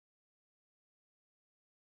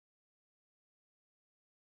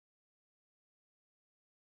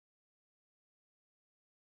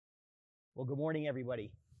Well, good morning, everybody.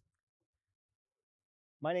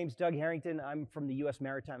 My name's Doug Harrington. I'm from the U.S.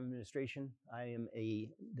 Maritime Administration. I am the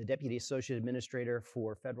Deputy Associate Administrator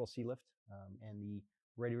for Federal Sealift and the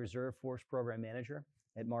Ready Reserve Force Program Manager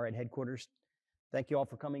at MARAD headquarters. Thank you all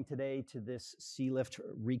for coming today to this Sealift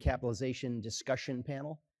recapitalization discussion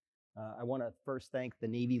panel. I want to first thank the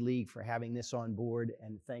Navy League for having this on board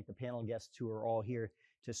and thank the panel guests who are all here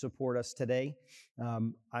to support us today.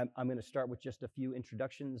 I'm going to start with just a few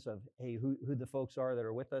introductions of who the folks are that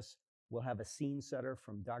are with us. We'll have a scene setter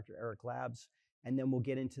from Dr. Eric Labs, and then we'll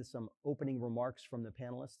get into some opening remarks from the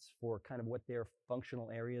panelists for kind of what their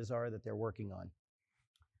functional areas are that they're working on.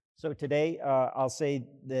 So today, I'll say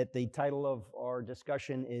that the title of our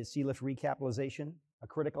discussion is Sealift Recapitalization, a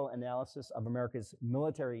critical analysis of America's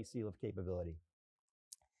military sealift capability.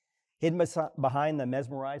 Hidden behind the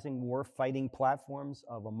mesmerizing war-fighting platforms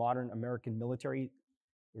of a modern American military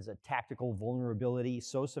is a tactical vulnerability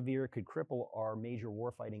so severe it could cripple our major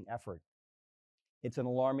warfighting effort. It's an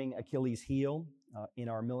alarming Achilles heel in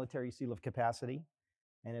our military sealift capacity,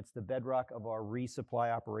 and it's the bedrock of our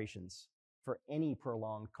resupply operations for any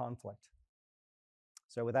prolonged conflict.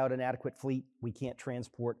 So without an adequate fleet, we can't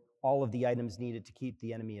transport all of the items needed to keep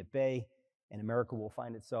the enemy at bay, and America will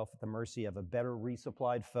find itself at the mercy of a better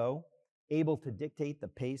resupplied foe, able to dictate the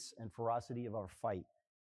pace and ferocity of our fight.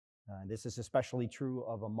 This is especially true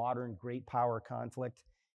of a modern great power conflict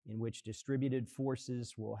in which distributed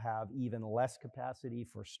forces will have even less capacity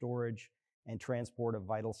for storage and transport of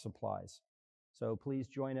vital supplies. So please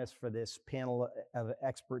join us for this panel of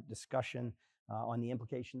expert discussion on the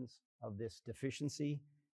implications of this deficiency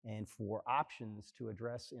and for options to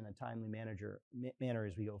address in a timely manner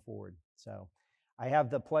as we go forward. So I have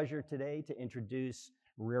the pleasure today to introduce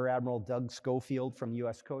Rear Admiral Doug Schofield from the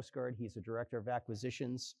U.S. Coast Guard. He's the Director of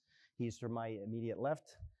Acquisitions. He's to my immediate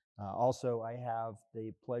left. Also, I have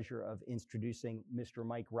the pleasure of introducing Mr.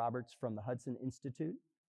 Mike Roberts from the Hudson Institute.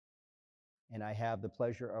 And I have the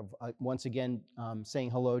pleasure of, once again, saying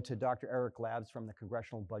hello to Dr. Eric Labs from the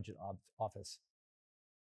Congressional Budget Office.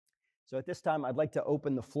 So at this time, I'd like to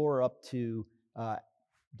open the floor up to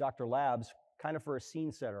Dr. Labs, kind of for a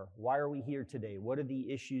scene setter. Why are we here today? What are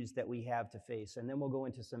the issues that we have to face? And then we'll go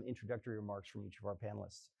into some introductory remarks from each of our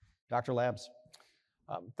panelists. Dr. Labs.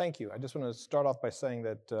 Thank you. I just want to start off by saying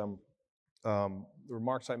that the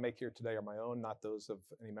remarks I make here today are my own, not those of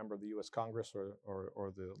any member of the U.S. Congress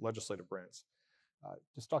or the legislative branch.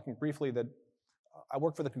 Just talking briefly that I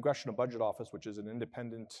work for the Congressional Budget Office, which is an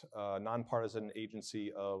independent, nonpartisan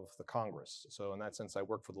agency of the Congress. So in that sense, I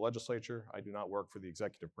work for the legislature. I do not work for the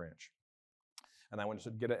executive branch. And I want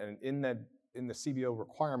to get it, and in the CBO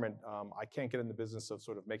requirement, I can't get in the business of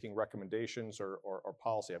sort of making recommendations or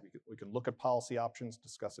policy. We can look at policy options,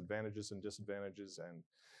 discuss advantages and disadvantages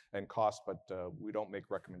and costs, but we don't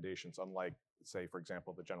make recommendations, unlike, say, for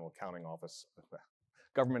example, the General Accounting Office,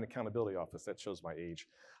 Government Accountability Office, that shows my age,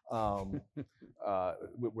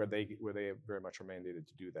 where they very much are mandated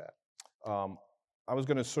to do that. I was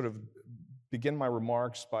going to sort of begin my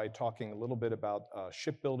remarks by talking a little bit about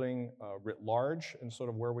shipbuilding writ large and sort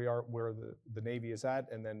of where we are, where the Navy is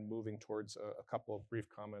at, and then moving towards a couple of brief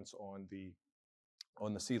comments on the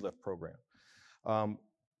Sealift program.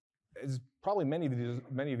 As probably many of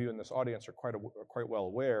you in this audience are quite well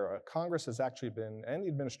aware, Congress has actually been, and the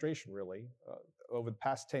administration really, over the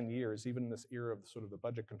past 10 years, even in this era of sort of the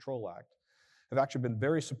Budget Control Act, have actually been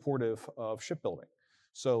very supportive of shipbuilding.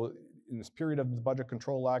 So in this period of the Budget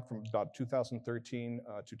Control Act from about 2013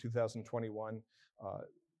 to 2021,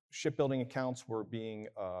 shipbuilding accounts were being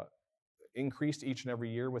increased each and every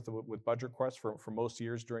year with budget requests for most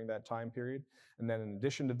years during that time period. And then in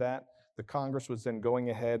addition to that, the Congress was then going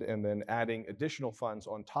ahead and then adding additional funds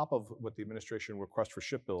on top of what the administration requests for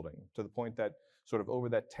shipbuilding, to the point that sort of over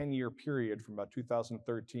that 10-year period from about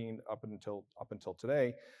 2013 up until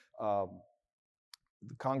today,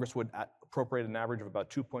 the Congress would appropriate an average of about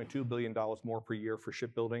 $2.2 billion more per year for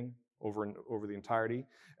shipbuilding over the entirety.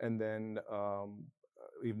 And then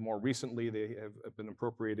even more recently, they have been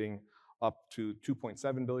appropriating up to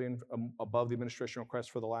 $2.7 billion above the administration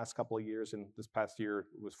request for the last couple of years, and this past year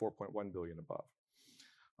it was $4.1 billion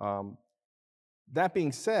above. That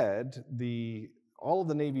being said, all of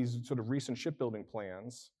the Navy's sort of recent shipbuilding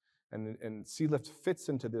plans, and Sealift fits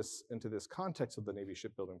into this context of the Navy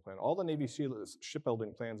shipbuilding plan. All the Navy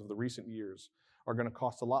shipbuilding plans of the recent years are going to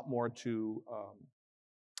cost a lot more to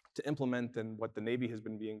implement than what the Navy has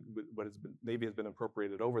been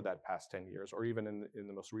appropriated over that past 10 years, or even in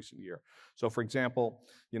the most recent year. So, for example,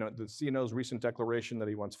 the CNO's recent declaration that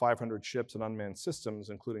he wants 500 ships and unmanned systems,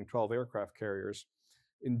 including 12 aircraft carriers,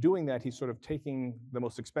 in doing that, he's sort of taking the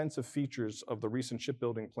most expensive features of the recent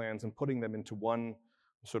shipbuilding plans and putting them into one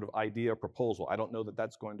sort of idea proposal. I don't know that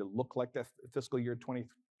that's going to look like the fiscal year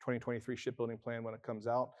 2023 shipbuilding plan when it comes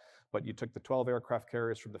out, but you took the 12 aircraft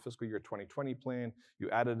carriers from the fiscal year 2020 plan, you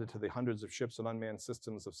added it to the hundreds of ships and unmanned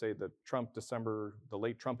systems of, say, the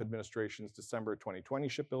late Trump administration's December 2020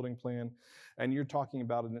 shipbuilding plan, and you're talking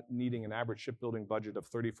about needing an average shipbuilding budget of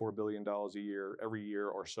 $34 billion a year, every year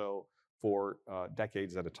or so, for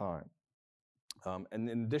decades at a time. And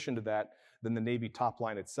in addition to that, then the Navy top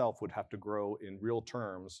line itself would have to grow in real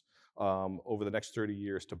terms over the next 30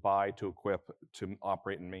 years to buy, to equip, to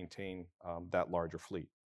operate and maintain that larger fleet.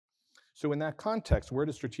 So in that context, where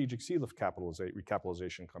does strategic Sealift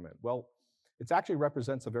recapitalization come in? Well, it actually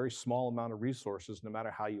represents a very small amount of resources, no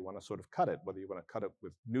matter how you want to sort of cut it, whether you want to cut it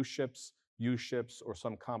with new ships, used ships, or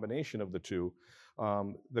some combination of the two.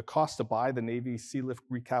 The cost to buy the Navy Sealift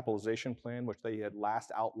recapitalization plan, which they had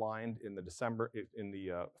last outlined in the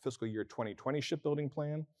fiscal year 2020 shipbuilding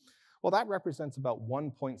plan, well, that represents about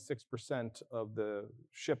 1.6% of the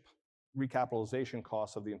ship recapitalization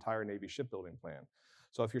costs of the entire Navy shipbuilding plan.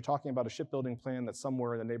 So if you're talking about a shipbuilding plan that's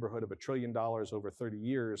somewhere in the neighborhood of $1 trillion over 30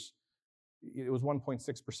 years, it was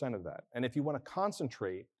 1.6% of that. And if you want to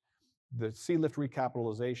concentrate the Sealift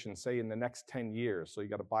recapitalization, say in the next 10 years, so you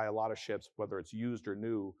got to buy a lot of ships, whether it's used or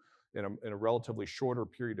new, in a relatively shorter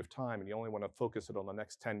period of time, and you only want to focus it on the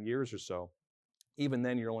next 10 years or so, even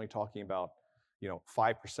then you're only talking about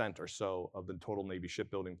 5% or so of the total Navy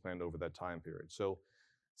shipbuilding plan over that time period. So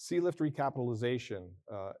Sealift recapitalization,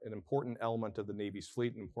 an important element of the Navy's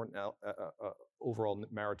fleet, an important overall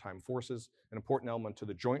maritime forces, an important element to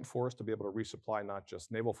the joint force to be able to resupply not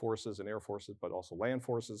just naval forces and air forces, but also land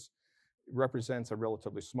forces, represents a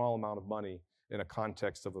relatively small amount of money in a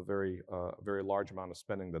context of a very large amount of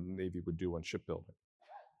spending that the Navy would do on shipbuilding.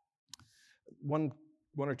 One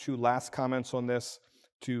or two last comments on this.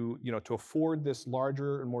 To afford this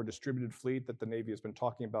larger and more distributed fleet that the Navy has been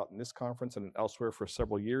talking about in this conference and elsewhere for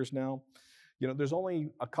several years now, there's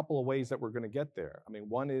only a couple of ways that we're going to get there. I mean,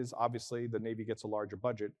 one is obviously the Navy gets a larger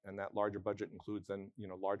budget, and that larger budget includes then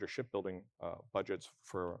larger shipbuilding budgets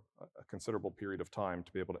for a considerable period of time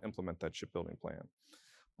to be able to implement that shipbuilding plan.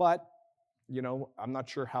 But I'm not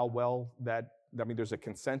sure how well there's a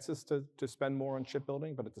consensus to spend more on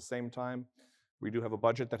shipbuilding, but at the same time, we do have a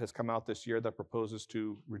budget that has come out this year that proposes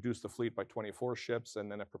to reduce the fleet by 24 ships,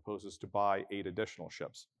 and then it proposes to buy 8 additional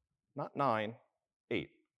ships. Not 9, 8.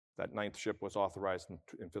 That 9th ship was authorized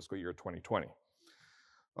in fiscal year 2020.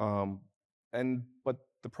 But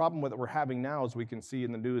the problem that we're having now, as we can see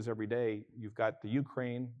in the news every day, you've got the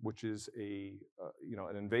Ukraine, which is an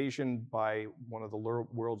invasion by one of the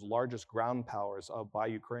world's largest ground powers of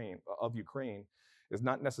Ukraine, is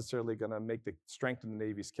not necessarily going to make the strength in the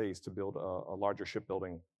Navy's case to build a larger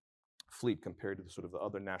shipbuilding fleet compared to the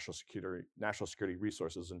other national security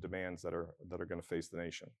resources and demands that are going to face the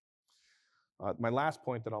nation. My last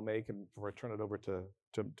point that I'll make, and before I turn it over to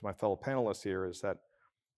my fellow panelists here, is that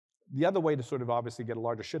the other way to obviously get a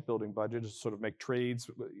larger shipbuilding budget is to make trades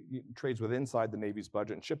with inside the Navy's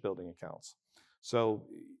budget and shipbuilding accounts. So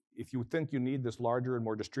if you think you need this larger and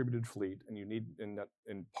more distributed fleet,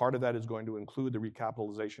 and part of that is going to include the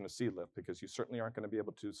recapitalization of Sealift, because you certainly aren't going to be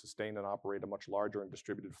able to sustain and operate a much larger and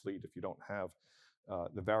distributed fleet if you don't have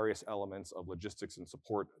the various elements of logistics and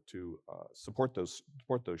support to support those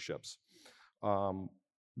ships.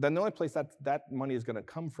 Then the only place that money is going to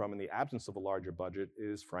come from in the absence of a larger budget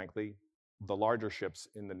is, frankly, the larger ships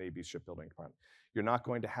in the Navy's shipbuilding department. You're not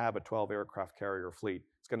going to have a 12 aircraft carrier fleet.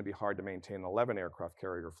 It's going to be hard to maintain an 11 aircraft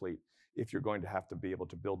carrier fleet if you're going to have to be able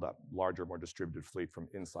to build up larger, more distributed fleet from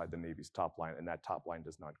inside the Navy's top line, and that top line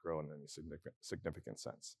does not grow in any significant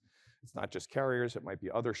sense. It's not just carriers, it might be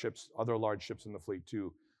other ships, other large ships in the fleet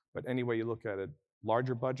too, but any way you look at it,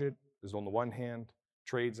 larger budget is on the one hand,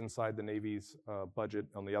 trades inside the Navy's budget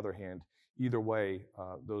on the other hand. Either way,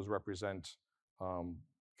 those represent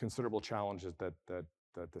considerable challenges that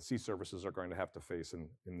the sea services are going to have to face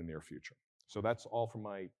in the near future. So that's all from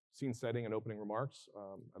my scene setting and opening remarks.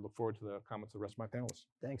 I look forward to the comments of the rest of my panelists.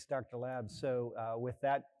 Thanks, Dr. Lab. So with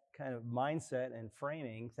that kind of mindset and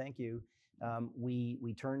framing, thank you,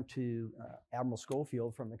 we turn to Admiral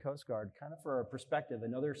Schofield from the Coast Guard, kind of for a perspective,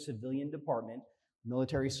 another civilian department,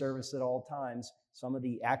 military service at all times, some of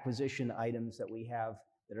the acquisition items that we have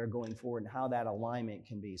that are going forward and how that alignment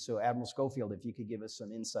can be. So Admiral Schofield, if you could give us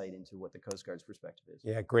some insight into what the Coast Guard's perspective is.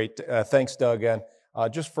 Yeah, great. Thanks, Doug. And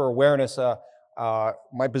just for awareness,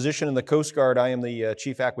 my position in the Coast Guard, I am the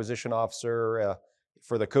Chief Acquisition Officer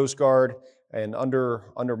for the Coast Guard. And under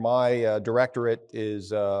my directorate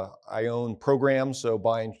is I own programs, so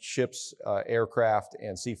buying ships, aircraft,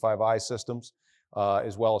 and C5I systems,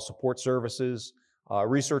 as well as support services,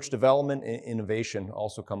 research development, and innovation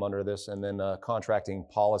also come under this, and then contracting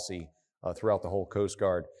policy throughout the whole Coast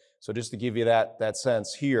Guard. So just to give you that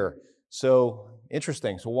sense here. So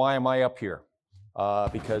interesting. So why am I up here?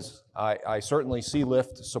 Because I certainly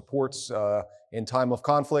Sealift supports in time of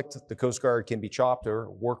conflict. The Coast Guard can be chopped or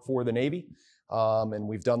work for the Navy, and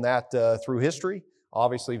we've done that through history.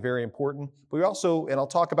 Obviously, very important. But we also, and I'll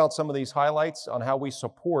talk about some of these highlights on how we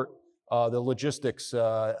support the logistics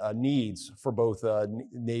needs for both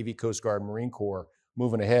Navy, Coast Guard, Marine Corps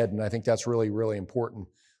moving ahead, and I think that's really, really important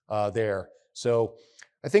there. So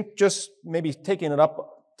I think just maybe taking it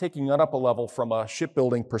up a level from a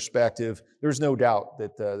shipbuilding perspective, there's no doubt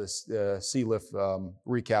that the Sealift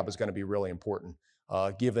recap is going to be really important,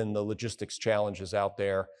 given the logistics challenges out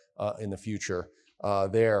there in the future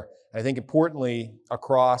there. I think importantly,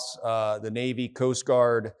 across the Navy, Coast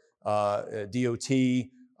Guard, DOT,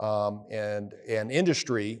 and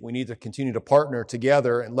industry, we need to continue to partner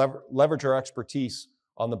together and leverage our expertise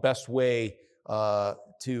on the best way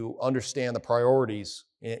to understand the priorities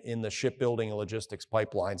in the shipbuilding and logistics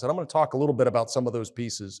pipelines. And I'm going to talk a little bit about some of those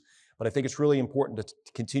pieces, but I think it's really important to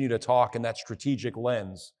continue to talk in that strategic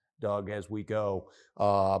lens, Doug, as we go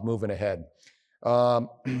moving ahead.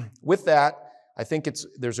 With that, I think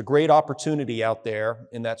there's a great opportunity out there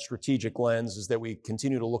in that strategic lens is that we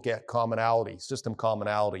continue to look at commonality, system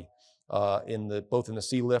commonality, both in the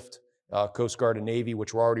Sealift, Coast Guard, and Navy,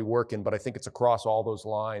 which we're already working, but I think it's across all those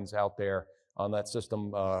lines out there on that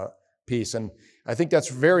system piece. And I think that's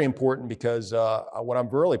very important because what I'm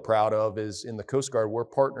really proud of is in the Coast Guard, we're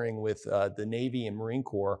partnering with the Navy and Marine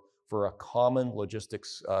Corps for a common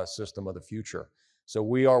logistics system of the future. So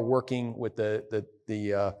we are working with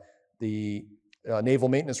the Naval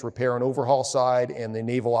Maintenance Repair and Overhaul side and the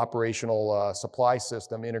Naval Operational Supply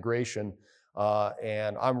System integration,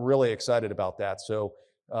 and I'm really excited about that. So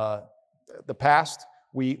the past,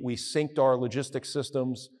 we synced our logistics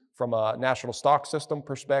systems from a national stock system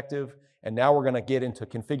perspective, and now we're going to get into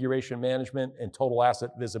configuration management and total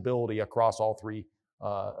asset visibility across all three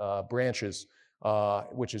branches,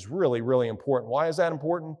 which is really, really important. Why is that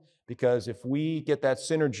important? Because if we get that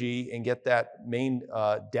synergy and get that main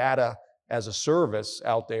data as a service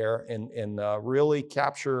out there and really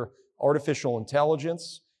capture artificial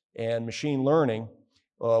intelligence and machine learning,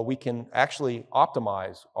 we can actually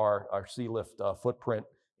optimize our Sealift footprint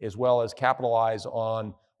as well as capitalize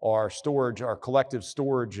on our storage, our collective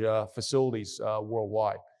storage facilities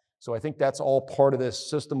worldwide. So I think that's all part of this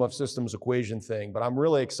system of systems equation thing, but I'm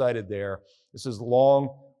really excited there. This is long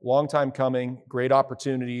time coming, great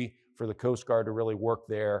opportunity for the Coast Guard to really work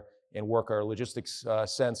there and work our logistics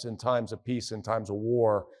sense in times of peace and times of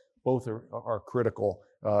war. Both are critical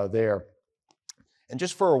there. And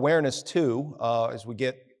just for awareness too, as we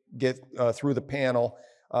get through the panel,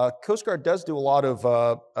 Coast Guard does do a lot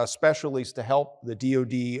of specialties to help the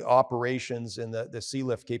DoD operations and the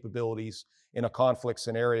Sealift capabilities in a conflict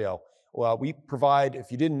scenario. Well, we provide,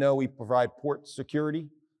 if you didn't know, we provide port security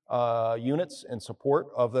units and support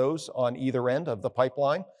of those on either end of the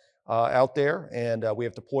pipeline out there, and we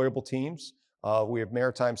have deployable teams. We have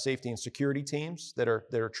maritime safety and security teams that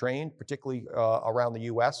are trained, particularly around the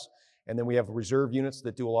U.S., and then we have reserve units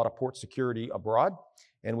that do a lot of port security abroad.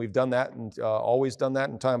 And we've done that and always done that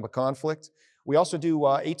in time of conflict. We also do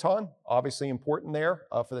ATON, obviously important there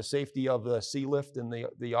for the safety of the Sealift and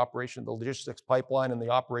the operation, the logistics pipeline and the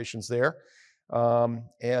operations there.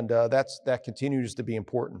 That continues to be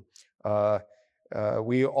important.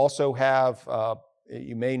 We also have,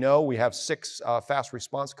 you may know, we have 6 fast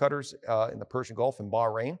response cutters in the Persian Gulf and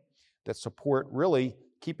Bahrain that support really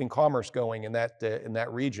keeping commerce going in that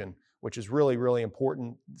region, which is really, really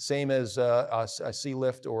important, same as a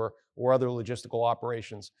Sealift or other logistical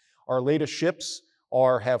operations. Our latest ships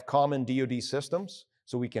have common DoD systems,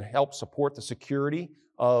 so we can help support the security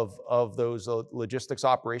of those logistics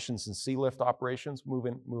operations and Sealift operations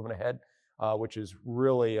moving ahead, which is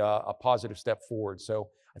really a positive step forward. So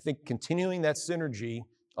I think continuing that synergy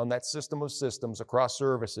on that system of systems across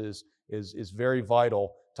services is very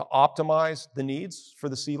vital to optimize the needs for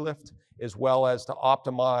the Sealift, as well as to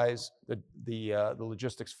optimize the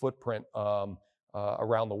logistics footprint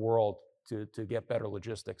around the world to get better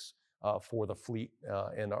logistics for the fleet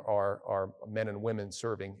and our men and women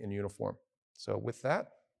serving in uniform. So with that,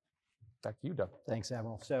 back to you, Doug. Thanks,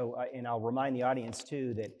 Admiral. So, and I'll remind the audience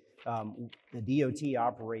too that the DOT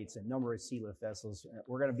operates a number of Sealift vessels.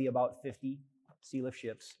 We're going to be about 50 Sealift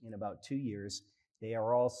ships in about 2 years. They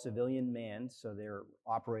are all civilian manned, so they're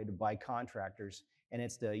operated by contractors. And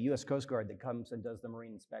it's the U.S. Coast Guard that comes and does the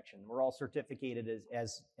marine inspection. We're all certificated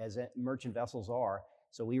as merchant vessels are,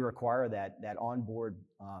 so we require that onboard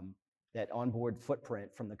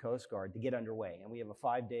footprint from the Coast Guard to get underway. And we have a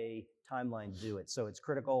 5-day timeline to do it. So it's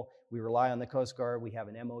critical. We rely on the Coast Guard. We have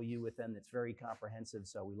an MOU with them that's very comprehensive.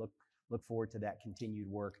 So we look forward to that continued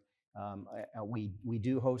work. We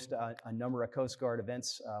do host a number of Coast Guard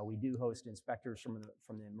events. We do host inspectors from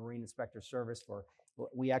the Marine Inspector Service.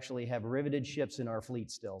 We actually have riveted ships in our fleet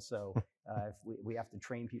still. So if we have to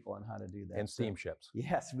train people on how to do that. And steamships.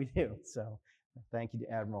 Yes, we do. So thank you,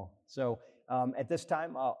 Admiral. So at this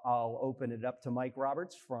time, I'll open it up to Mike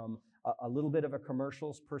Roberts from a little bit of a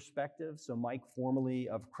commercials perspective. So Mike, formerly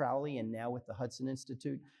of Crowley and now with the Hudson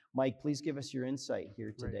Institute. Mike, please give us your insight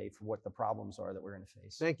here today for what the problems are that we're going to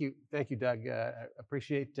face. Thank you, Doug. I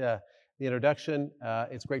appreciate the introduction.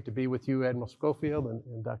 It's great to be with you, Admiral Schofield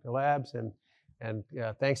and Dr. Labs, and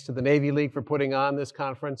thanks to the Navy League for putting on this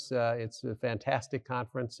conference. It's a fantastic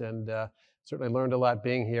conference, and certainly learned a lot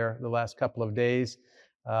being here the last couple of days.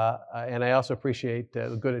 And I also appreciate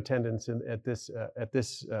the good attendance at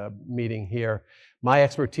this meeting here. My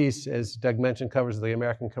expertise, as Doug mentioned, covers the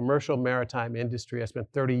American commercial maritime industry. I spent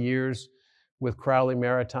 30 years with Crowley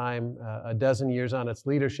Maritime, a dozen years on its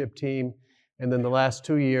leadership team, and then the last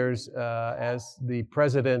 2 years as the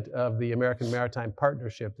president of the American Maritime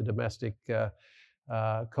Partnership, the domestic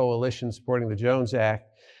coalition supporting the Jones Act.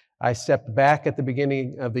 I stepped back at the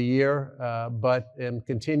beginning of the year, but am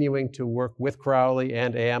continuing to work with Crowley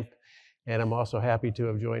and AMP, and I'm also happy to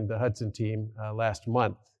have joined the Hudson team last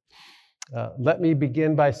month. Let me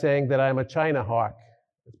begin by saying that I'm a China hawk.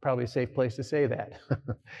 It's probably a safe place to say that.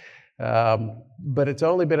 But it's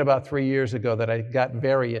only been about 3 years ago that I got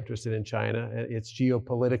very interested in China, its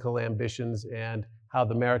geopolitical ambitions, and how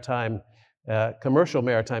the commercial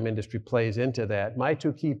maritime industry plays into that. My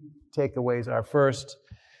two key takeaways are, first,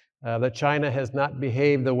 that China has not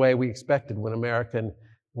behaved the way we expected when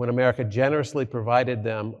America generously provided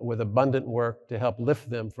them with abundant work to help lift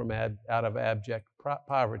them from out of abject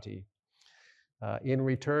poverty. In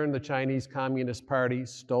return, the Chinese Communist Party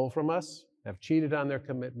stole from us, have cheated on their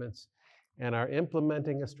commitments, and are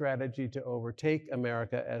implementing a strategy to overtake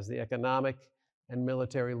America as the economic and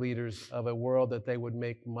military leaders of a world that they would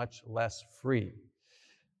make much less free.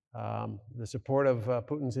 The support of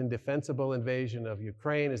Putin's indefensible invasion of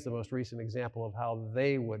Ukraine is the most recent example of how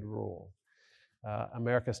they would rule.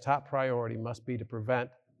 America's top priority must be to prevent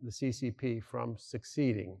the CCP from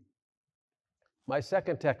succeeding. My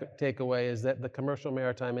second takeaway is that the commercial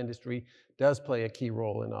maritime industry does play a key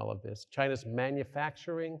role in all of this. China's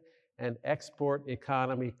manufacturing and export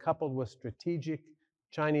economy, coupled with strategic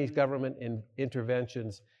Chinese government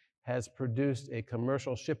interventions, has produced a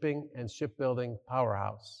commercial shipping and shipbuilding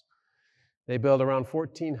powerhouse. They build around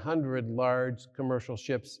 1,400 large commercial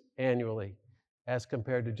ships annually, as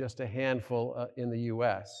compared to just a handful in the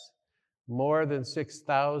US. More than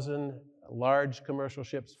 6,000 large commercial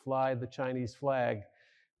ships fly the Chinese flag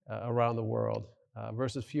around the world,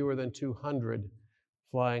 versus fewer than 200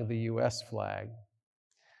 flying the US flag.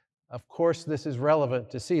 Of course, this is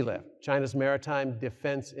relevant to Sealift, China's maritime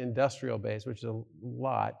defense industrial base, which is a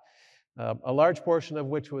lot, a large portion of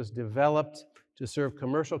which was developed to serve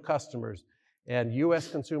commercial customers, and US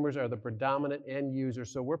consumers are the predominant end user,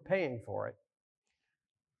 so we're paying for it.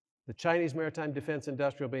 The Chinese maritime defense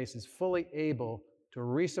industrial base is fully able to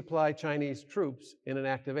resupply Chinese troops in an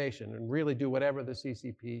activation and really do whatever the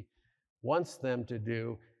CCP wants them to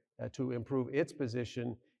do to improve its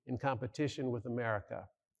position in competition with America.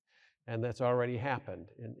 And that's already happened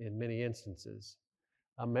in many instances.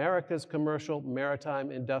 America's commercial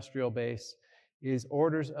maritime industrial base is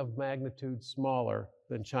orders of magnitude smaller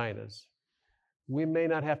than China's. We may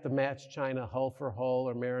not have to match China hull for hull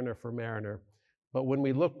or mariner for mariner, but when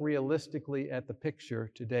we look realistically at the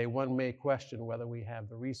picture today, one may question whether we have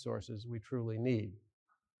the resources we truly need.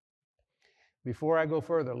 Before I go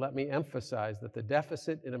further, let me emphasize that the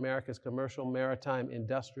deficit in America's commercial maritime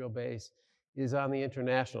industrial base is on the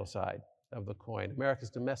international side of the coin. America's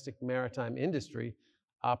domestic maritime industry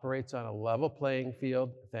operates on a level playing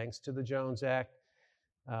field thanks to the Jones Act.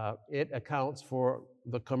 It accounts for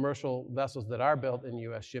the commercial vessels that are built in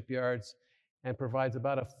US shipyards and provides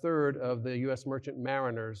about a third of the US merchant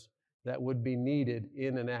mariners that would be needed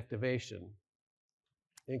in an activation.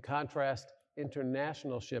 In contrast,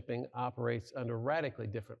 international shipping operates under radically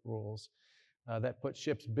different rules that put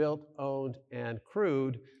ships built, owned, and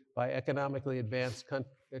crewed by economically advanced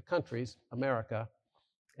countries, America,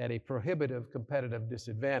 at a prohibitive competitive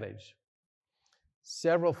disadvantage.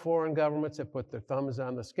 Several foreign governments have put their thumbs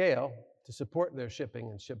on the scale to support their shipping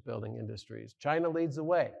and shipbuilding industries. China leads the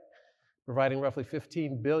way, providing roughly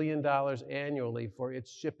 $15 billion annually for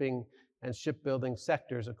its shipping and shipbuilding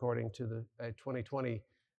sectors, according to the 2020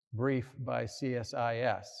 brief by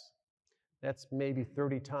CSIS. That's maybe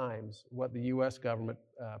 30 times what the US government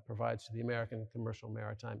provides to the American commercial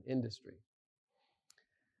maritime industry.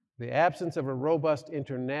 The absence of a robust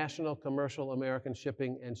international commercial American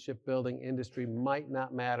shipping and shipbuilding industry might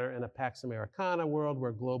not matter in a Pax Americana world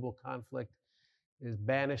where global conflict is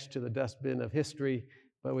banished to the dustbin of history,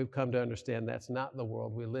 but we've come to understand that's not the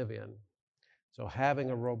world we live in. So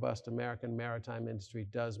having a robust American maritime industry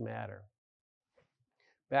does matter.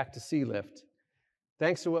 Back to Sealift.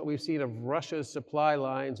 Thanks to what we've seen of Russia's supply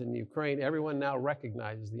lines in Ukraine, everyone now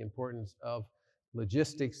recognizes the importance of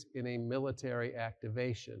logistics in a military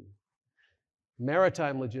activation.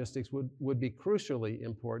 Maritime logistics would be crucially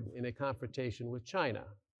important in a confrontation with China.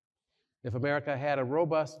 If America had a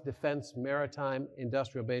robust defense maritime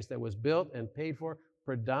industrial base that was built and paid for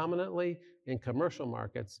predominantly in commercial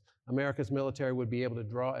markets, America's military would be able to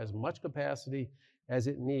draw as much capacity as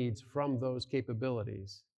it needs from those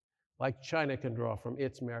capabilities, like China can draw from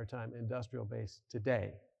its maritime industrial base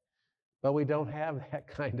today. But we don't have that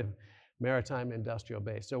kind of maritime industrial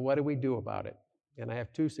base. So what do we do about it? And I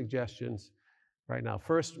have two suggestions right now.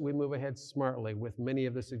 First, we move ahead smartly with many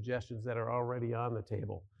of the suggestions that are already on the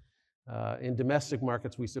table. In domestic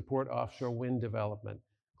markets, we support offshore wind development,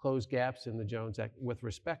 close gaps in the Jones Act with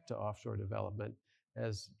respect to offshore development,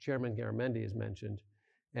 as Chairman Garamendi has mentioned,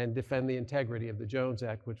 and defend the integrity of the Jones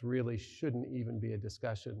Act, which really shouldn't even be a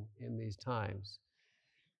discussion in these times.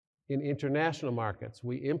 In international markets,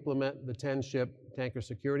 we implement the 10-ship tanker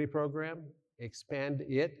security program, expand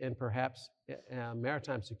it, and perhaps a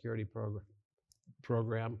maritime security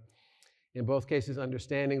program. In both cases,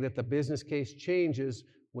 understanding that the business case changes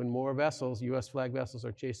when more vessels, US flag vessels,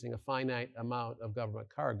 are chasing a finite amount of government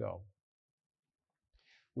cargo.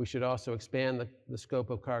 We should also expand the scope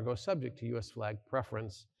of cargo subject to US flag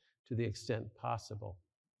preference to the extent possible.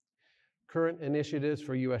 Current initiatives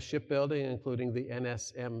for US shipbuilding, including the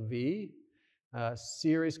NSMV,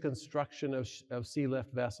 series construction of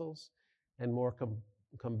Sealift vessels, and more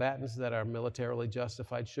combatants that are militarily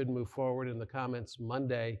justified should move forward. In the comments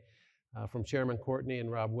Monday from Chairman Courtney and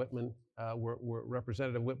Rob Whitman,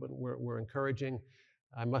 Representative Whitman, were encouraging.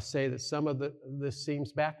 I must say that some of this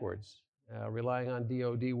seems backwards, relying on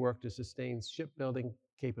DoD work to sustain shipbuilding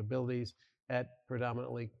capabilities at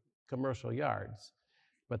predominantly commercial yards.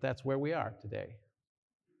 But that's where we are today.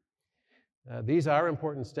 These are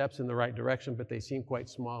important steps in the right direction, but they seem quite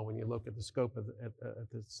small when you look at the scope of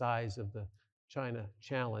the size of the China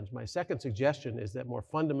challenge. My second suggestion is that more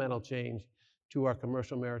fundamental change to our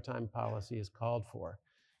commercial maritime policy is called for.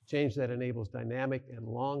 Change that enables dynamic and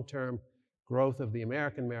long-term growth of the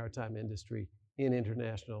American maritime industry in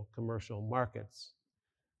international commercial markets.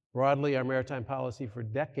 Broadly, our maritime policy for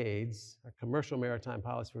decades, our commercial maritime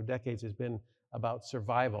policy for decades has been about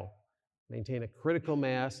survival. Maintain a critical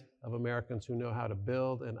mass of Americans who know how to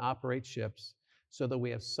build and operate ships so that we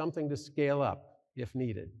have something to scale up if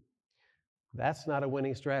needed. That's not a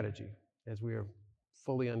winning strategy, as we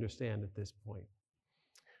fully understand at this point.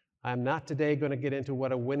 I'm not today going to get into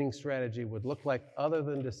what a winning strategy would look like, other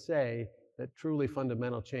than to say that truly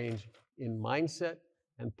fundamental change in mindset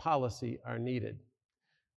and policy are needed.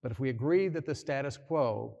 But if we agree that the status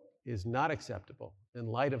quo is not acceptable in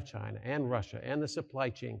light of China and Russia and the supply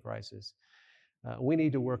chain crisis, we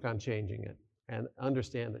need to work on changing it and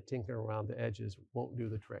understand that tinkering around the edges won't do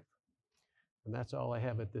the trick. And that's all I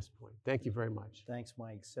have at this point. Thank you very much. Thanks,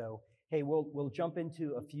 Mike. So, hey, we'll jump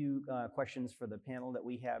into a few questions for the panel that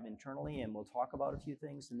we have internally, and we'll talk about a few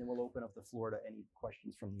things, and then we'll open up the floor to any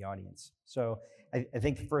questions from the audience. So I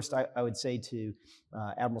think first I would say to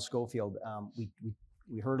Admiral Schofield,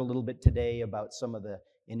 we heard a little bit today about some of the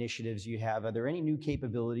initiatives you have. Are there any new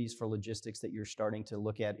capabilities for logistics that you're starting to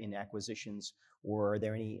look at in acquisitions, or are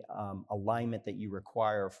there any alignment that you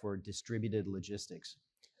require for distributed logistics?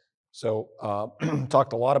 So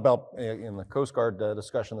talked a lot about in the Coast Guard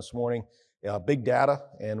discussion this morning, big data,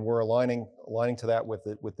 and we're aligning to that with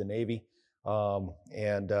the Navy.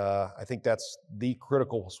 I think that's the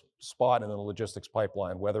critical spot in the logistics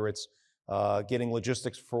pipeline, whether it's getting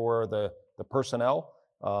logistics for the personnel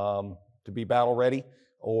to be battle ready,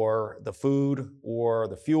 or the food, or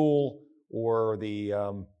the fuel, or the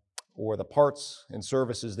parts and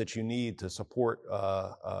services that you need to support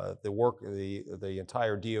the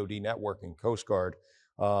entire DoD network and Coast Guard.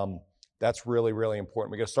 That's really, really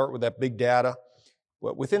important. We got to start with that big data.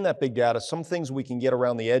 Within that big data, some things we can get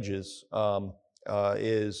around the edges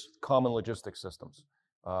is common logistics systems.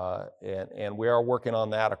 And we are working on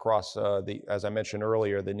that across as I mentioned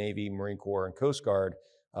earlier, the Navy, Marine Corps, and Coast Guard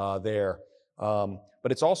there.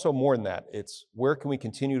 But it's also more than that. It's where can we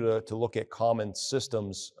continue to look at common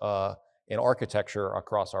systems and architecture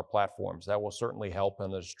across our platforms. That will certainly help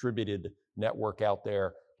in a distributed network out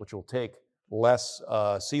there, which will take less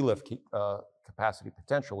Sealift capacity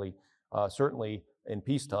potentially, certainly in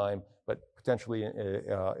peacetime, but potentially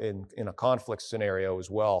in a conflict scenario as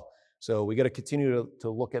well. So we got to continue to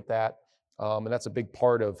look at that, and that's a big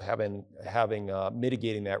part of having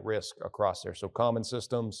mitigating that risk across there. So common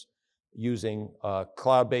systems, using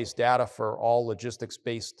cloud-based data for all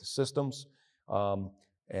logistics-based systems,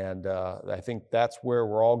 and I think that's where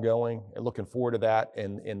we're all going. And looking forward to that,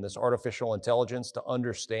 and in this artificial intelligence to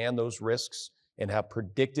understand those risks and have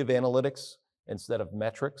predictive analytics instead of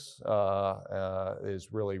metrics is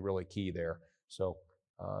really, really key there. So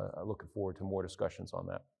looking forward to more discussions on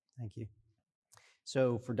that. Thank you.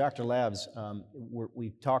 So for Dr. Labs,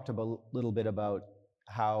 we've talked a little bit about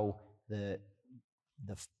how the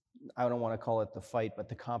I don't want to call it the fight, but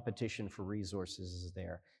the competition for resources is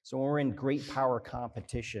there. So when we're in great power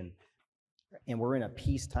competition and we're in a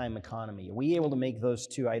peacetime economy, are we able to make those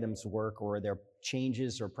two items work, or are there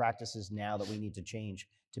changes or practices now that we need to change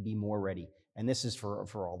to be more ready? And this is for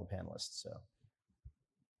all the panelists. So.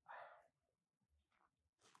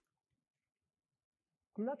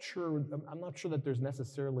 I'm not sure that there's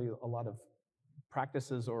necessarily a lot of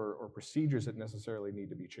practices or procedures that necessarily need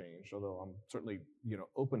to be changed, although I'm certainly,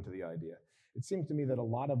 open to the idea. It seems to me that a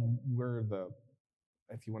lot of where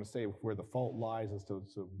if you want to say where the fault lies as to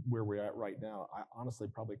where we're at right now, I honestly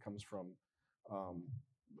probably comes from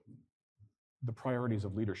the priorities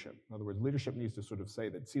of leadership. In other words, leadership needs to sort of say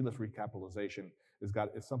that Sealift recapitalization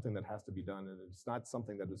is something that has to be done, and it's not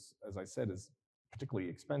something that is, as I said, is particularly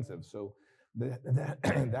expensive. So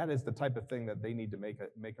that is the type of thing that they need to make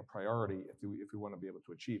a priority if we want to be able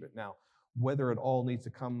to achieve it. Now, whether it all needs to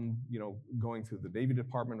come, going through the Navy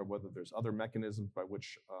Department, or whether there's other mechanisms by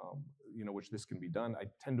which, which this can be done, I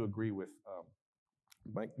tend to agree with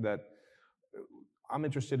Mike that I'm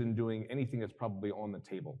interested in doing anything that's probably on the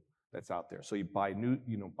table that's out there. So you buy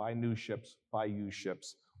new ships, buy used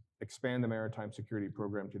ships, expand the maritime security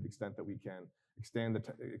program to the extent that we can. Expand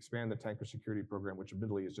the tanker security program, which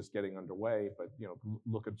admittedly is just getting underway, but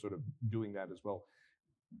look at sort of doing that as well.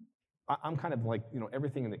 I'm kind of like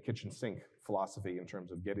everything in the kitchen sink philosophy in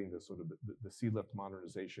terms of getting the sort of the Sealift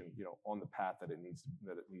modernization on the path that it needs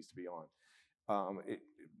to be on.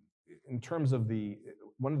 In terms of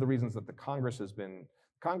one of the reasons that Congress has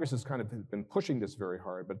kind of been pushing this very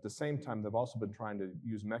hard, but at the same time they've also been trying to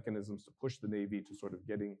use mechanisms to push the Navy to sort of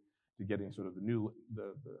getting sort of the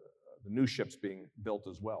new ships being built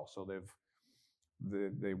as well. So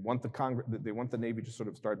they want the Navy to sort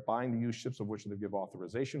of start buying the used ships, of which they give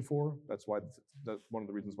authorization for. That's one of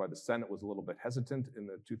the reasons why the Senate was a little bit hesitant in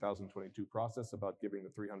the 2022 process about giving the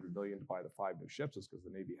 $300 million to buy the 5 new ships, is because the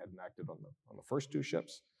Navy hadn't acted on the first 2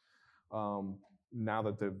 ships. Now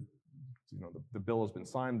that the bill has been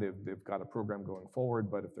signed, they've got a program going forward,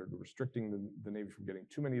 but if they're restricting the Navy from getting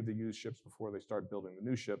too many of the used ships before they start building the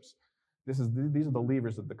new ships, these are the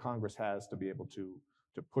levers that the Congress has to be able to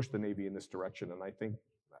push the Navy in this direction. And I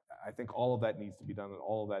think all of that needs to be done, and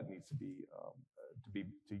all of that needs to be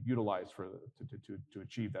utilized to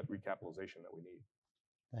achieve that recapitalization that we need.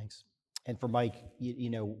 Thanks. And for Mike,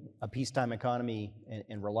 a peacetime economy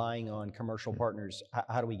and relying on commercial partners,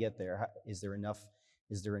 how do we get there? Is there enough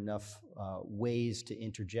ways to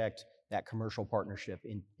interject that commercial partnership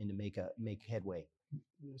and to make headway?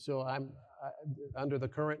 So under the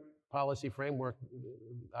current policy framework,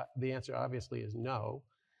 the answer obviously is no.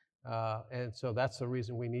 And so that's the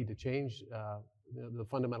reason we need to change the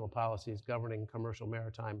fundamental policies governing commercial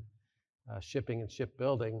maritime shipping and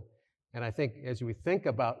shipbuilding. And I think as we think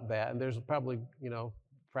about that, and there's probably,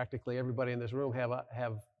 practically everybody in this room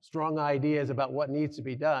have strong ideas about what needs to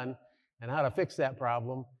be done and how to fix that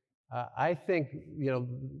problem. I think,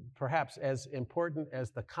 perhaps as important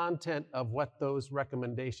as the content of what those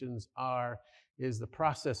recommendations are is the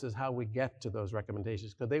process, is how we get to those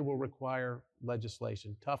recommendations, because they will require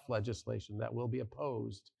legislation, tough legislation that will be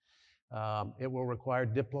opposed. It will require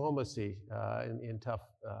diplomacy in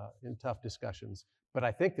tough discussions. But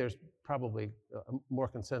I think there's probably more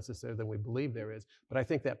consensus there than we believe there is. But I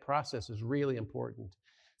think that process is really important.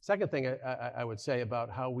 Second thing I would say about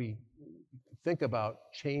how we think about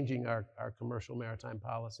changing our commercial maritime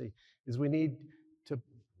policy is we need to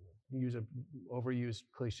use an overused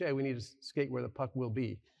cliche. We need to skate where the puck will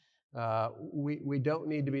be. We don't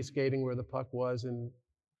need to be skating where the puck was in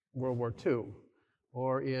World War II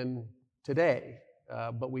or in today,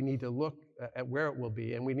 but we need to look at where it will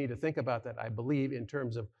be, and we need to think about that, I believe, in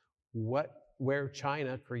terms of where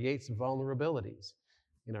China creates vulnerabilities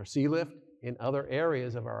in our Sealift, in other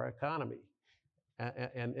areas of our economy,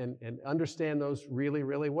 and understand those really,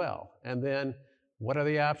 really well. And then what are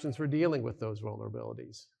the options for dealing with those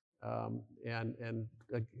vulnerabilities? And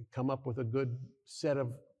come up with a good set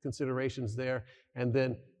of considerations there, and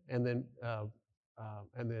then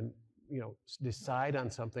decide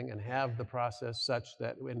on something and have the process such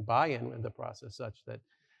that, and buy-in in the process such that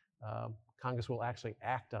Congress will actually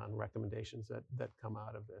act on recommendations that come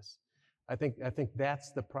out of this. I think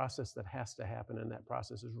that's the process that has to happen, and that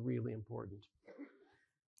process is really important.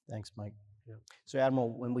 Thanks, Mike. Yeah. So,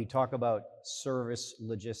 Admiral, when we talk about service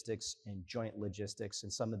logistics and joint logistics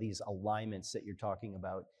and some of these alignments that you're talking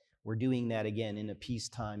about, we're doing that again in a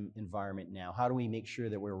peacetime environment now. How do we make sure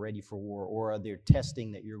that we're ready for war, or are there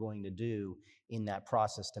testing that you're going to do in that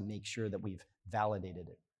process to make sure that we've validated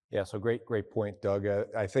it? Yeah, so great point, Doug.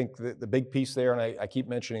 I think the big piece there, and I keep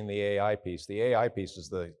mentioning the AI piece. The AI piece is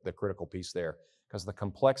the critical piece there, because the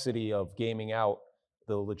complexity of gaming out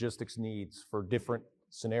the logistics needs for different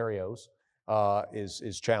scenarios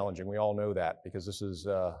is challenging. We all know that, because this is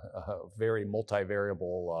a very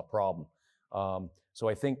multivariable problem. So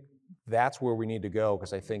I think that's where we need to go,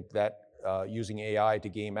 because I think that using AI to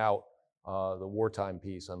game out the wartime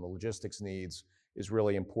piece on the logistics needs is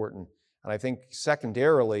really important. And I think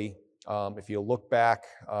secondarily, if you look back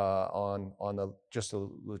on just the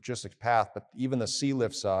logistics path, but even the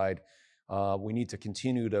Sealift side, we need to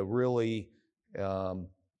continue to really,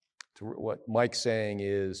 what Mike's saying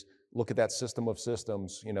is, look at that system of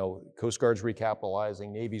systems. Coast Guard's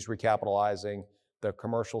recapitalizing, Navy's recapitalizing. The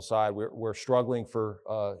commercial side, we're struggling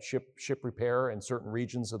for ship repair in certain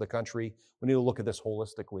regions of the country. We need to look at this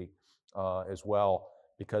holistically as well,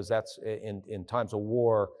 because that's in times of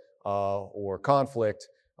war or conflict,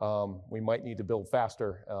 we might need to build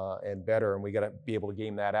faster and better, and we got to be able to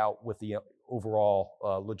game that out with the overall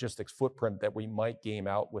logistics footprint that we might game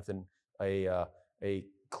out with a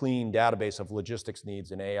clean database of logistics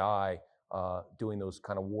needs and AI doing those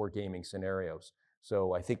kind of war gaming scenarios.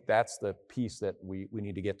 So I think that's the piece that we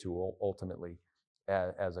need to get to ultimately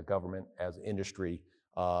as a government, as industry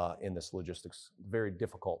in this very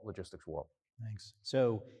difficult logistics world. Thanks.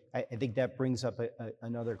 So I think that brings up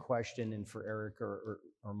another question, and for Eric or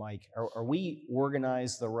Mike, are we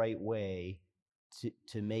organized the right way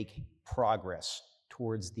to make progress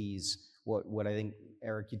towards these, what I think,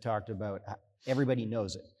 Eric, you talked about, everybody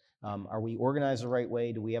knows it. Are we organized the right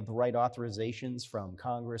way? Do we have the right authorizations from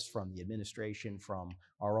Congress, from the administration, from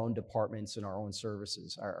our own departments and our own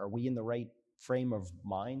services? Are we in the right frame of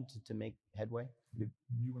mind to make headway? You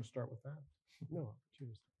want to start with that? No,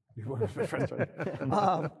 cheers. You want to first?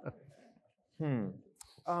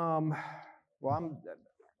 Well, I'm.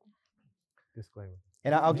 Disclaimer.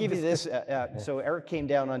 And I'll give you this. So Eric came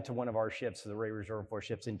down onto one of our ships, the Ray Reserve Force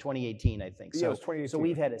ships, in 2018, I think. So, yeah, it was 2018. So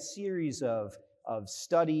we've had a series of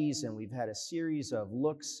studies, and we've had a series of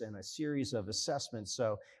looks and a series of assessments.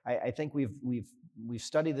 So I think we've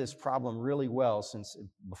studied this problem really well since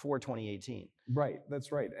before 2018. Right,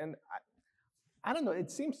 that's right. And I don't know.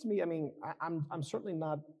 It seems to me. I mean, I'm certainly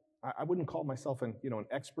not. I wouldn't call myself an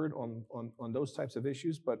expert on those types of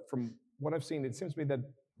issues. But from what I've seen, it seems to me that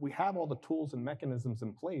we have all the tools and mechanisms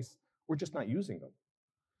in place. We're just not using them.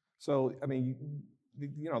 So I mean,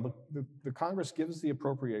 the Congress gives the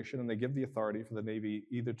appropriation, and they give the authority for the Navy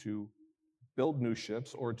either to build new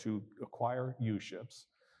ships or to acquire used ships.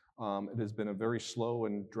 It has been a very slow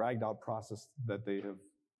and dragged out process that they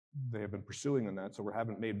have been pursuing on that. So we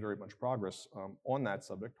haven't made very much progress on that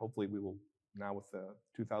subject. Hopefully we will now, with the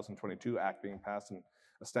 2022 Act being passed and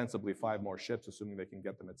ostensibly 5 more ships, assuming they can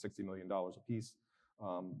get them at $60 million apiece.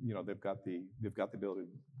 They've got the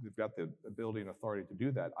ability and authority to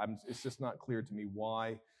do that. It's just not clear to me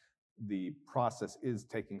why the process is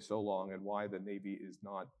taking so long, and why the Navy is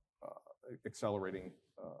not accelerating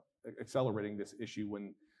this issue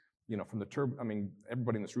when, from the turbo. I mean,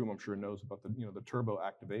 everybody in this room, I'm sure, knows about the turbo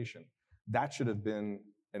activation. That should have been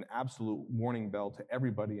an absolute warning bell to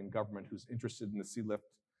everybody in government who's interested in the Sealift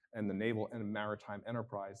and the naval and maritime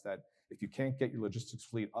enterprise, that if you can't get your logistics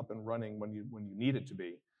fleet up and running when you need it to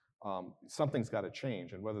be, something's got to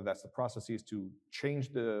change. And whether that's the processes to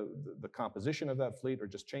change the composition of that fleet, or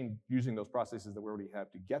just change using those processes that we already have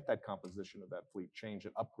to get that composition of that fleet changed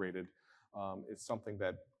and upgraded, is something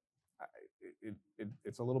that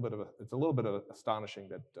it's a little bit of astonishing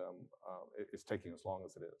that it's taking as long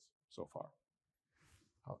as it is so far.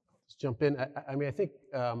 Let's jump in. I mean, I think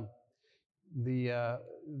the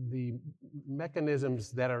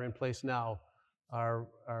mechanisms that are in place now are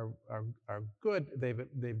good.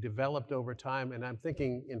 They've developed over time, and I'm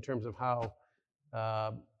thinking in terms of how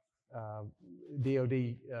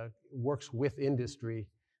DoD works with industry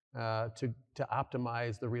to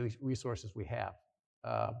optimize the resources we have.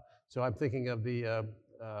 So I'm thinking of the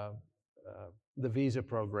visa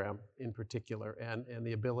program in particular, and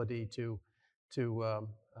the ability to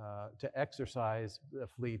exercise the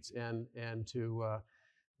fleets and to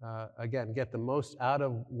again get the most out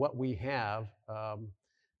of what we have.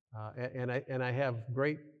 And I have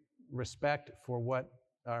great respect for what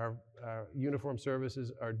our uniformed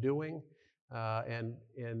services are doing, and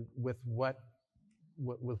with what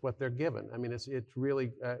they're given. I mean, it's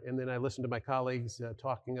really. And then I listen to my colleagues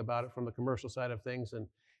talking about it from the commercial side of things, and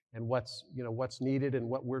what's needed and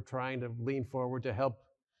what we're trying to lean forward to help,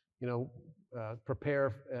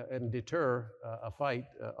 prepare and deter a fight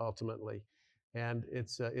ultimately. And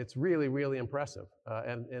it's really, really impressive.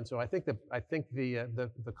 And so I think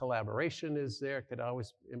the collaboration is there, could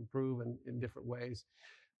always improve in different ways.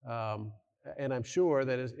 And I'm sure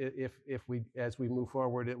that as we move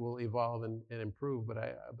forward, it will evolve and improve. But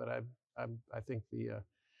I think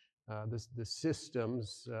the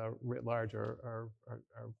systems writ large are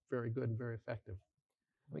very good and very effective.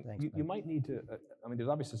 I mean, Thanks, you might need to, I mean, there's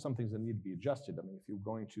obviously some things that need to be adjusted. I mean, if you're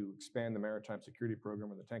going to expand the maritime security program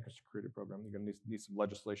or the tanker security program, you're going to need some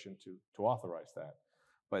legislation to authorize that.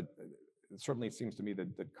 But certainly it seems to me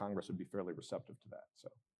that Congress would be fairly receptive to that. So,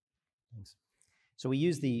 Thanks. So we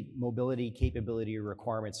use the mobility capability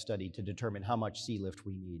requirement study to determine how much Sealift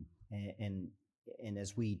we need. And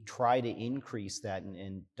as we try to increase that,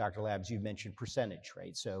 and Dr. Labs, you mentioned percentage,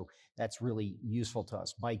 right? So that's really useful to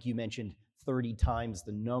us. Mike, you mentioned 30 times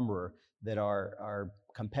the number that our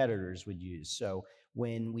competitors would use. So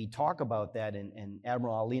when we talk about that, and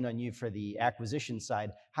Admiral, I'll lean on you for the acquisition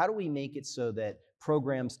side, how do we make it so that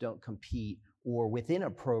programs don't compete, or within a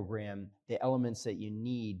program, the elements that you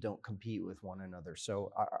need don't compete with one another?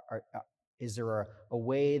 So is there a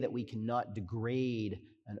way that we cannot degrade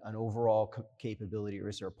an overall capability, or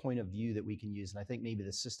is there a point of view that we can use? And I think maybe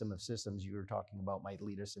the system of systems you were talking about might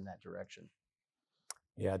lead us in that direction.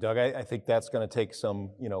 Yeah, Doug, I think that's going to take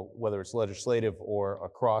some, whether it's legislative or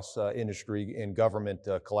across industry and government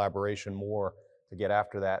collaboration more to get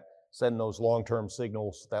after that. Sending those long-term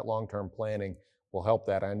signals, that long-term planning will help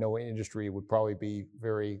that. I know industry would probably be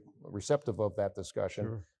very receptive of that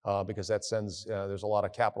discussion. Sure. Because that sends, there's a lot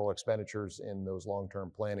of capital expenditures in those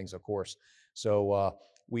long-term plannings, of course. So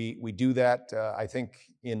we do that, I think,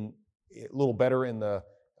 in a little better in the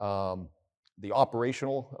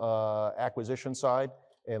operational acquisition side,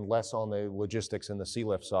 and less on the logistics and the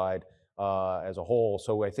Sealift side as a whole.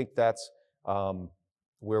 So I think that's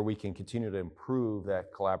where we can continue to improve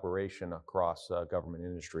that collaboration across government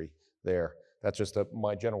industry there. That's just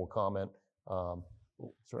my general comment,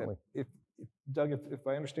 certainly. Doug, if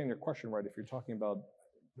I understand your question right, if you're talking about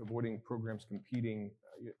avoiding programs competing,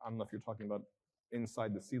 I don't know if you're talking about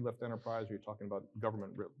inside the Sealift enterprise, or you're talking about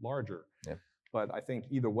government writ larger. Yeah. But I think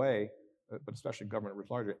either way, but especially government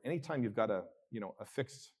writ larger, anytime you've got a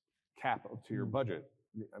fixed cap to your budget,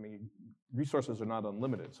 I mean, resources are not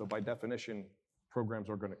unlimited. So by definition, programs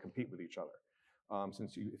are going to compete with each other.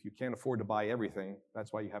 Since if you can't afford to buy everything,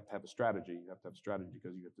 that's why you have to have a strategy. You have to have a strategy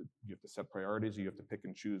because you have to set priorities. You have to pick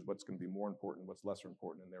and choose what's going to be more important, what's lesser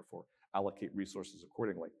important, and therefore allocate resources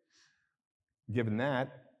accordingly. Given that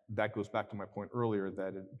goes back to my point earlier,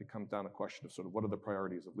 that it becomes down a question of sort of what are the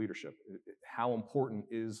priorities of leadership? How important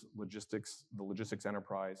is logistics, the logistics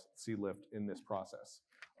enterprise, Sealift, in this process,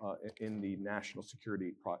 in the national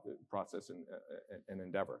security process and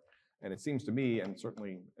endeavor? And it seems to me, and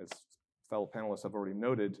certainly as fellow panelists have already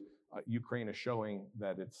noted, Ukraine is showing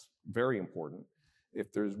that it's very important.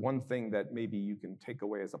 If there's one thing that maybe you can take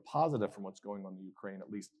away as a positive from what's going on in Ukraine, at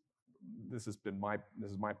least this is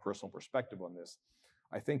my personal perspective on this,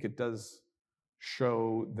 I think it does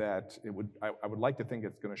show that I would like to think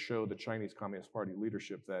it's going to show the Chinese Communist Party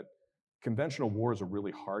leadership that conventional war is a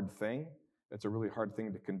really hard thing. It's a really hard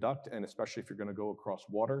thing to conduct, and especially if you're going to go across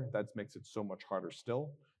water, that makes it so much harder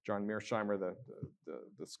still. John Mearsheimer,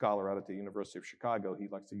 the scholar out at the University of Chicago, he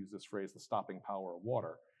likes to use this phrase, the stopping power of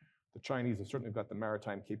water. The Chinese have certainly got the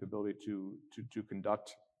maritime capability to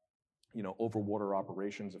conduct, over water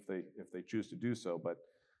operations if they choose to do so. But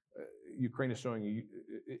Ukraine is showing you,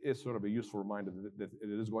 it's sort of a useful reminder that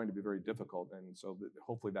it is going to be very difficult, and so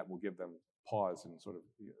hopefully that will give them pause and sort of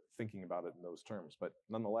thinking about it in those terms. But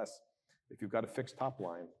nonetheless, if you've got a fixed top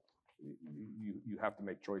line, you have to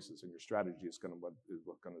make choices, and your strategy is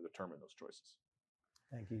what's going to determine those choices.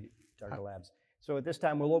 Thank you, Dr. Labs. So at this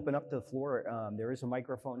time, we'll open up the floor. There is a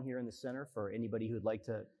microphone here in the center for anybody who would like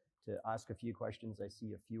to to ask a few questions. I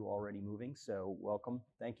see a few already moving, so welcome.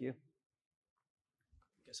 Thank you.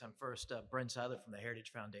 I guess I'm first. Brent Seiler from the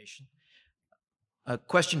Heritage Foundation. A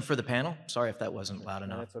question for the panel. Sorry if that wasn't loud No,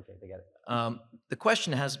 enough. that's okay. They got it. The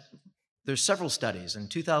question there's several studies. In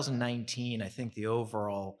 2019, I think the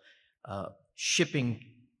overall shipping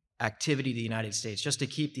activity of the United States, just to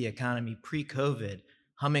keep the economy pre-COVID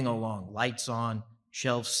humming along, lights on,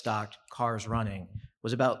 shelves stocked, cars running,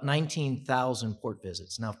 was about 19,000 port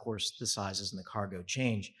visits. Now, of course, the sizes and the cargo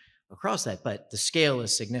change across that, but the scale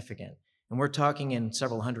is significant. And we're talking in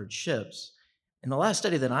several hundred ships. In the last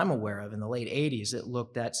study that I'm aware of in the late 80s, it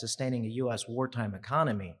looked at sustaining a U.S. wartime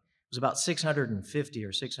economy. It was about 650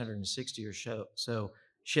 or 660 or so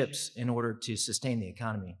ships in order to sustain the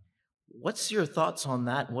economy. What's your thoughts on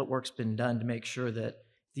that and what work's been done to make sure that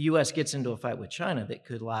the U.S. gets into a fight with China that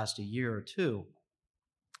could last a year or two,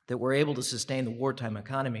 that we're able to sustain the wartime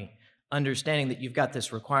economy, understanding that you've got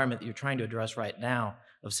this requirement that you're trying to address right now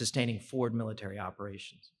of sustaining forward military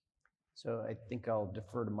operations? So I think I'll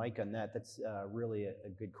defer to Mike on that. That's really a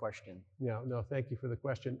good question. No, thank you for the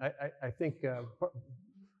question. I think,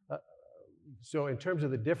 so in terms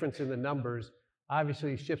of the difference in the numbers,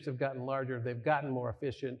 obviously ships have gotten larger, they've gotten more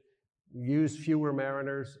efficient, use fewer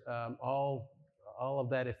mariners, all of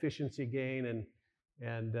that efficiency gain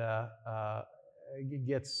and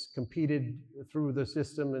gets competed through the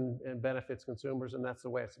system and benefits consumers, and that's the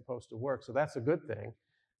way it's supposed to work. So that's a good thing.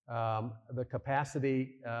 The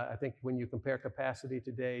capacity, I think when you compare capacity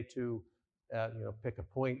today to, pick a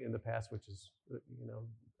point in the past, which is,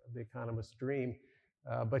 the economist's dream,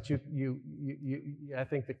 but I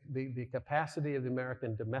think the capacity of the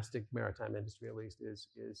American domestic maritime industry, at least, is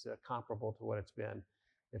comparable to what it's been,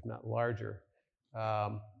 if not larger,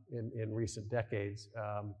 in recent decades.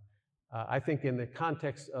 I think in the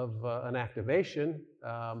context of an activation,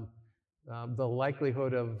 the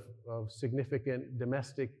likelihood of significant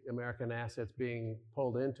domestic American assets being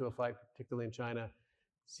pulled into a fight, particularly in China,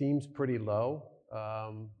 seems pretty low.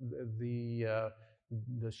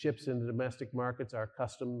 The ships in the domestic markets are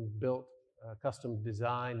custom built, custom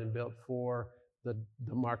designed and built for the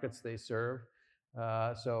markets they serve.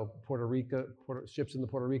 So ships in the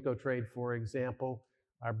Puerto Rico trade, for example,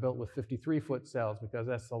 are built with 53-foot cells because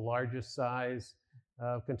that's the largest size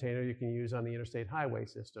container you can use on the interstate highway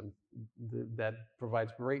system. That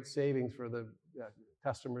provides great savings for the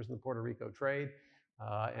customers in the Puerto Rico trade,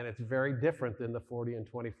 and it's very different than the 40 and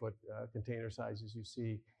 20-foot container sizes you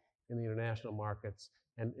see in the international markets.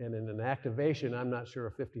 And in an activation, I'm not sure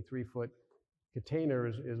a 53-foot container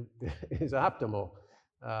is optimal.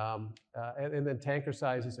 And then tanker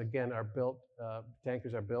sizes, again, are built,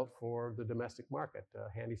 tankers are built for the domestic market.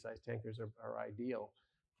 Handy-sized tankers are ideal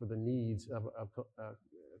for the needs of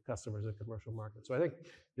customers in commercial markets. So I think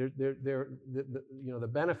the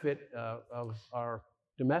benefit of our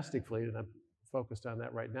domestic fleet, and I'm focused on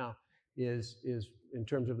that right now, is in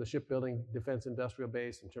terms of the shipbuilding defense industrial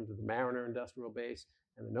base, in terms of the mariner industrial base,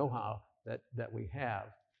 and the know-how that we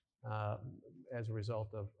have as a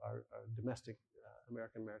result of our domestic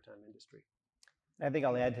American maritime industry. I think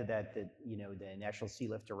I'll add to that the National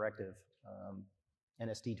Sealift Directive,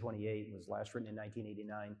 NSD 28, was last written in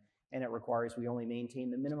 1989, and it requires we only maintain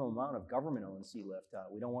the minimum amount of government-owned sealift.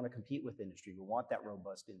 We don't want to compete with industry. We want that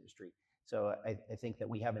robust industry. So I think that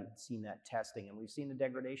we haven't seen that testing, and we've seen the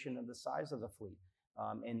degradation of the size of the fleet.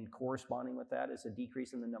 And corresponding with that is a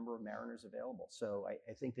decrease in the number of mariners available. So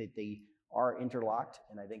I think that they are interlocked,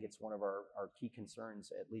 and I think it's one of our key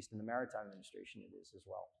concerns, at least in the maritime administration it is as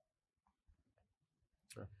well.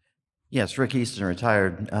 Sure. Yes, Rick Easton,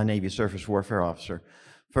 retired Navy Surface Warfare Officer.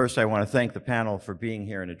 First, I want to thank the panel for being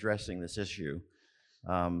here and addressing this issue.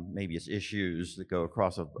 Maybe it's issues that go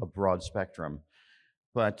across a broad spectrum.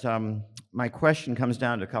 But my question comes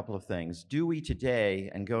down to a couple of things. Do we today,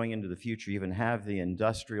 and going into the future, even have the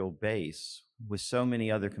industrial base with so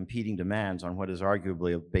many other competing demands on what is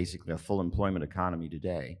arguably basically a full employment economy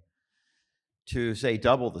today, to, say,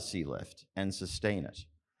 double the sea lift and sustain it?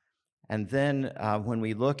 And then when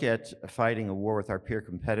we look at fighting a war with our peer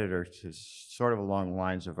competitor, to sort of along the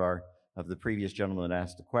lines of the previous gentleman that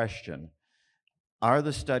asked the question, are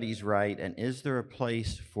the studies right, and is there a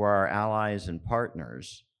place for our allies and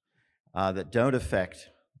partners that don't affect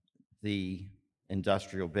the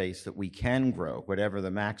industrial base that we can grow, whatever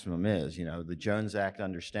the maximum is? The Jones Act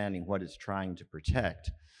understanding what it's trying to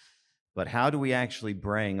protect. But how do we actually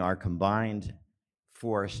bring our combined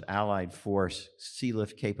force, allied force,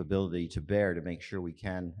 sealift capability to bear to make sure we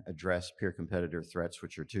can address peer competitor threats,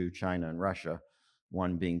 which are two, China and Russia,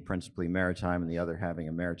 one being principally maritime and the other having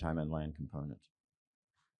a maritime and land component?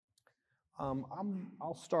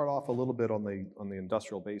 I'll start off a little bit on the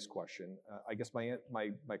industrial base question. I guess my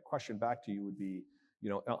question back to you would be,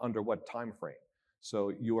 under what time frame?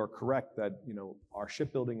 So you are correct that our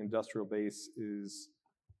shipbuilding industrial base is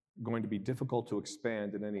going to be difficult to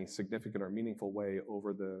expand in any significant or meaningful way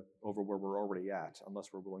over where we're already at, unless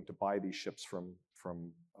we're willing to buy these ships from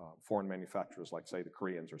foreign manufacturers, like say the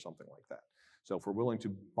Koreans or something like that. So if we're willing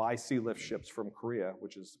to buy Sealift ships from Korea,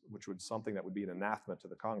 which would something that would be an anathema to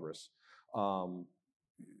the Congress, to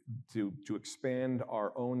expand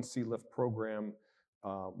our own Sealift program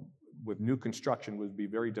with new construction would be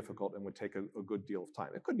very difficult and would take a good deal of time.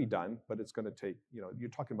 It could be done, but it's going to take, you're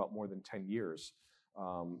talking about more than 10 years,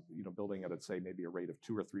 building at, say, maybe a rate of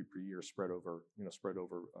 2 or 3 per year spread over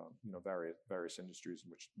various industries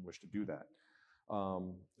in which to do that.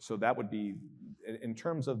 So that would be, in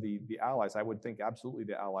terms of the allies, I would think absolutely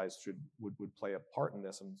the allies would play a part in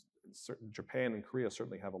this, and certain Japan and Korea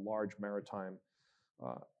certainly have a large maritime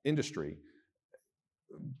industry.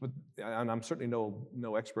 And I'm certainly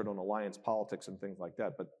no expert on alliance politics and things like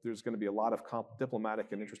that, but there's going to be a lot of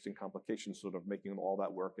diplomatic and interesting complications sort of making all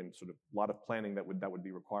that work, and sort of a lot of planning that would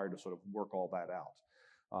be required to sort of work all that out.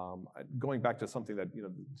 Going back to something that,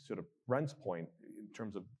 sort of Brent's point in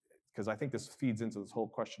terms of, because I think this feeds into this whole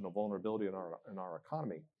question of vulnerability in our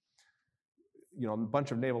economy. A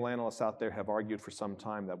bunch of naval analysts out there have argued for some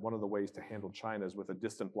time that one of the ways to handle China is with a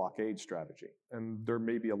distant blockade strategy. And there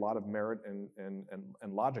may be a lot of merit and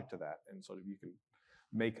logic to that. And sort of you can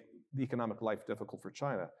make the economic life difficult for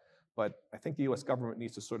China. But I think the US government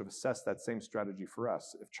needs to sort of assess that same strategy for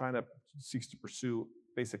us. If China seeks to pursue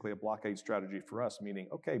basically a blockade strategy for us, meaning,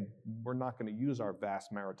 okay, we're not going to use our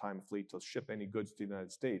vast maritime fleet to ship any goods to the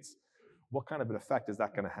United States, what kind of an effect is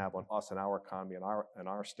that going to have on us and our economy and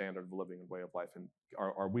our standard of living and way of life? And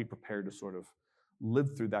are we prepared to sort of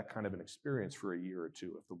live through that kind of an experience for a year or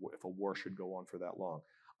two if a war should go on for that long?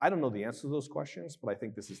 I don't know the answer to those questions, but I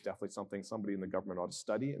think this is definitely something somebody in the government ought to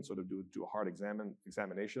study and sort of do a hard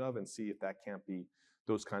examination of, and see if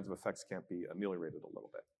those kinds of effects can't be ameliorated a little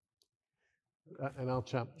bit. And I'll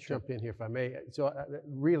jump in here if I may. So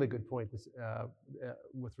really good point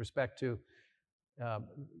with respect to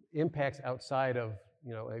impacts outside of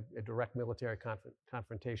a direct military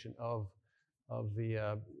confrontation of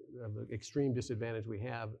the extreme disadvantage we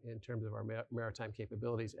have in terms of our maritime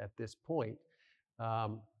capabilities at this point.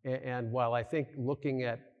 And while I think looking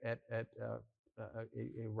at a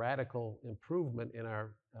radical improvement in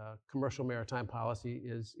our commercial maritime policy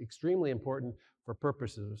is extremely important for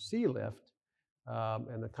purposes of Sealift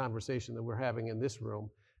and the conversation that we're having in this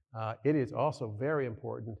room, it is also very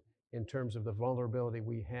important in terms of the vulnerability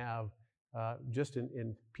we have just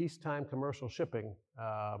in peacetime commercial shipping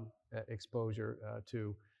exposure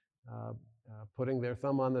to putting their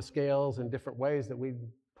thumb on the scales in different ways that we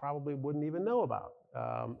probably wouldn't even know about,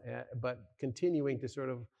 but continuing to sort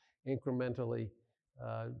of incrementally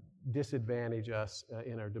disadvantage us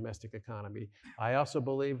in our domestic economy. I also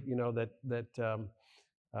believe, that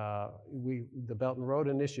the Belt and Road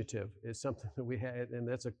Initiative is something that we had, and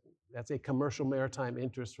that's a commercial maritime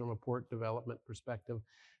interest from a port development perspective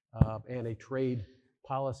and a trade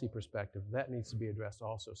policy perspective that needs to be addressed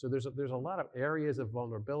also. So there's a lot of areas of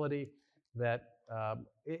vulnerability that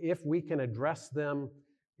if we can address them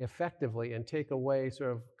effectively and take away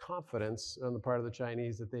sort of confidence on the part of the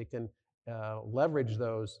Chinese that they can leverage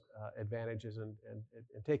those advantages and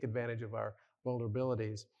take advantage of our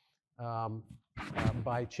vulnerabilities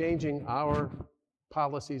by changing our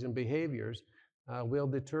policies and behaviors, will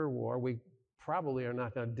deter war. We probably are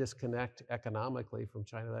not going to disconnect economically from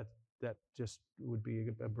China. That just would be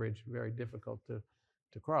a bridge very difficult to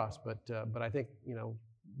cross. But I think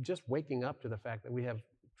just waking up to the fact that we have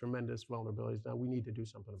tremendous vulnerabilities now, we need to do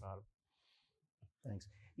something about it. Thanks.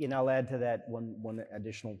 I'll add to that one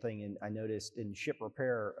additional thing. And I noticed in ship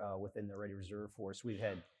repair within the Ready Reserve Force, we've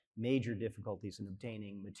had major difficulties in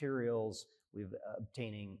obtaining materials,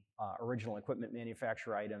 obtaining original equipment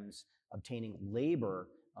manufacturer items, obtaining labor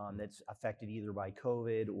that's affected either by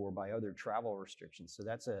COVID or by other travel restrictions. So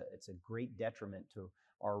it's a great detriment to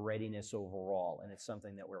our readiness overall, and it's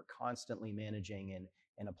something that we're constantly managing and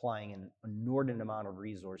applying an inordinate amount of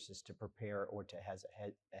resources to prepare or to have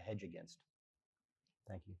a hedge against.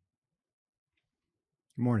 Thank you.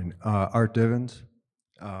 Good morning. Art Divins,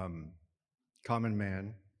 common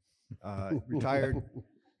man, retired,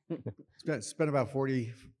 spent about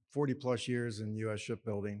 40 plus years in U.S.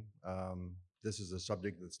 shipbuilding. This is a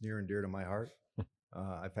subject that's near and dear to my heart.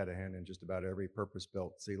 I've had a hand in just about every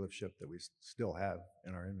purpose-built Sealift ship that we still have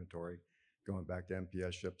in our inventory, going back to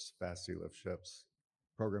MPS ships, fast Sealift ships,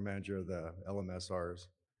 program manager of the LMSRs.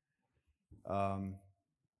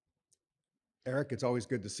 Eric, it's always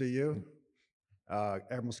good to see you.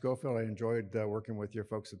 Admiral Schofield, I enjoyed working with your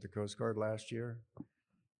folks at the Coast Guard last year.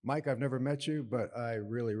 Mike, I've never met you, but I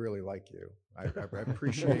really, really like you. I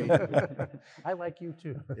appreciate, I like you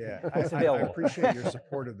too. yeah, It's I available. appreciate your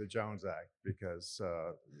support of the Jones Act, because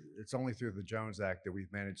it's only through the Jones Act that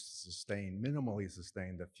we've managed to minimally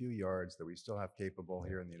sustain the few yards that we still have capable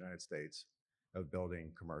here in the United States of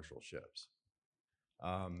building commercial ships.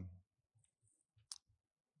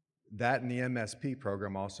 That and the MSP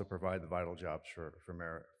program also provide the vital jobs for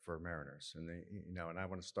mariners. And and I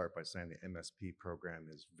want to start by saying the MSP program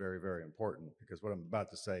is very, very important, because what I'm about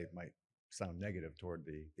to say might sound negative toward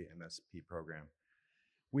the MSP program.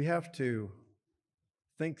 We have to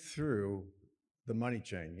think through the money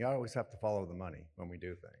chain. You always have to follow the money when we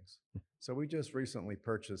do things. So we just recently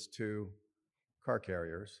purchased 2 car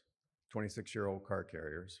carriers, 26-year-old car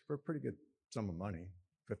carriers, for a pretty good sum of money.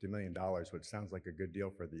 $50 million, which sounds like a good deal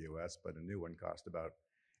for the US, but a new one cost about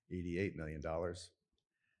 $88 million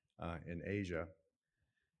in Asia.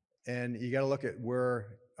 And you got to look at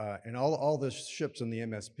where, and all the ships in the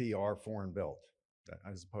MSP are foreign built,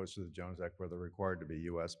 as opposed to the Jones Act, where they're required to be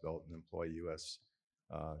US built and employ US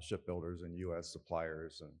shipbuilders and US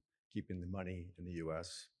suppliers, and keeping the money in the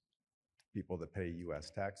US, people that pay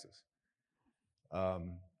US taxes.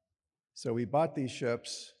 So we bought these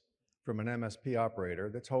ships from an MSP operator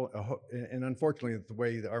that's and unfortunately, the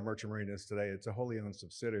way that our merchant marine is today, it's a wholly owned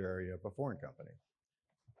subsidiary of a foreign company.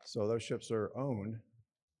 So those ships are owned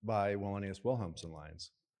by Wallenius Wilhelmsen Lines,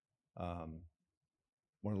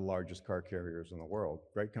 one of the largest car carriers in the world.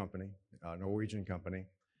 Great company, Norwegian company.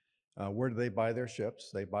 Where do they buy their ships?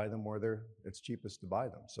 They buy them where it's cheapest to buy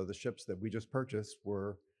them. So the ships that we just purchased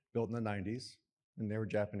were built in the 90s, and they were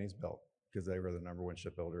Japanese built, because they were the #1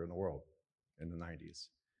 shipbuilder in the world in the 90s.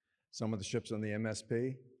 Some of the ships on the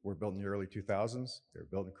MSP were built in the early 2000s. They were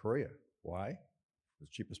built in Korea. Why? It was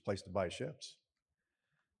the cheapest place to buy ships.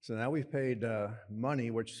 So now we've paid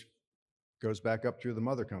money, which goes back up through the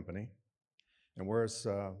mother company. And where's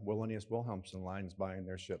Wallenius Wilhelmsen Lines buying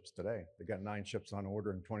their ships today? They got 9 ships on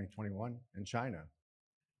order in 2021 in China.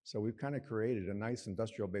 So we've kind of created a nice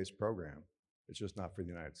industrial-based program. It's just not for the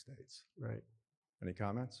United States. Right. Any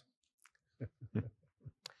comments?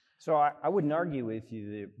 So I wouldn't argue with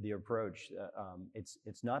you the approach.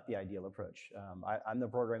 It's not the ideal approach. I'm the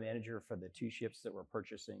program manager for the 2 ships that we're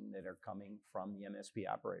purchasing that are coming from the MSP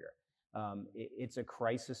operator. It's a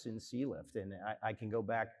crisis in Sealift, and I can go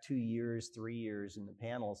back 2 years, 3 years in the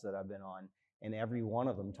panels that I've been on, and every one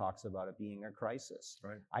of them talks about it being a crisis.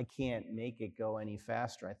 Right. I can't make it go any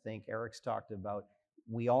faster. I think Eric's talked about,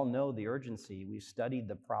 we all know the urgency. We've studied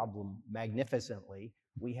the problem magnificently.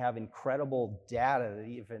 We have incredible data that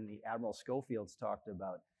even the Admiral Schofield's talked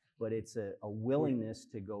about, but it's a willingness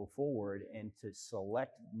to go forward and to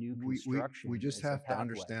select new construction. We just have to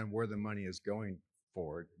understand where the money is going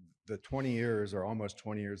forward. The 20 years or almost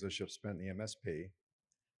 20 years of ships spent in the MSP,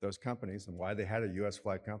 those companies, and why they had a US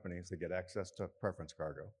flag company is to get access to preference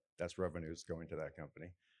cargo. That's revenues going to that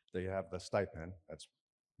company. They have the stipend, that's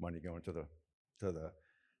money going to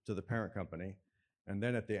the parent company. And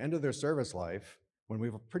then at the end of their service life, when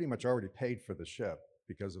we've pretty much already paid for the ship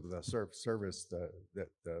because of the service,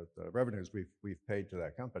 the revenues we've paid to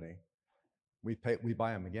that company, we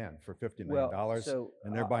buy them again for $50 million,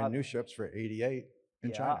 and they're buying new ships for 88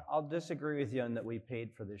 in China. I'll disagree with you on that we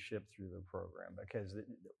paid for the ship through the program, because the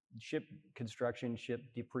ship construction, ship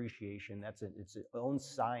depreciation, it's its own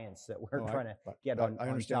science that we're trying to get on top of. I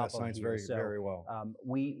understand that science very, very well.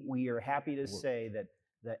 We are happy to say that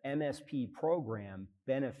the MSP program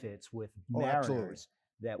benefits with mariners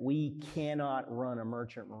that we cannot run a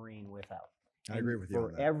merchant marine without. I agree with you on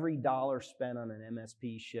For that. every dollar spent on an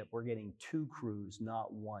MSP ship, we're getting 2 crews,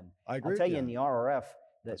 not 1. I agree I'll tell with you, in the RRF,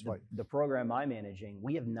 That's right. the program I'm managing,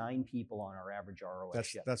 we have 9 people on our average ROF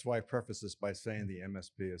ship. That's why I preface this by saying the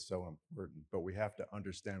MSP is so important, but we have to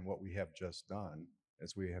understand what we have just done,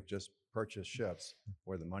 as we have just purchased ships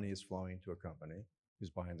where the money is flowing to a company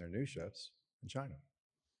who's buying their new ships in China.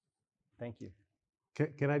 Thank you.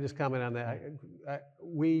 Can I just comment on that?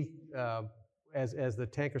 We, as the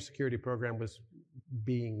tanker security program was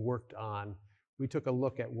being worked on, we took a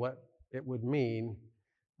look at what it would mean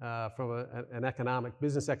from an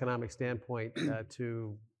business economic standpoint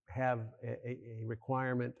to have a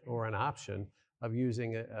requirement or an option of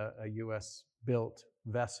using a US built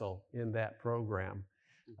vessel in that program.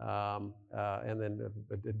 And then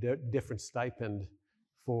a different stipend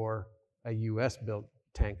for a US built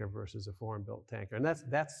tanker versus a foreign built tanker. And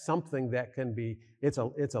that's something that can be, it's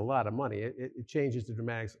a lot of money. It changes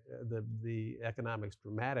the economics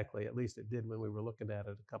dramatically. At least it did when we were looking at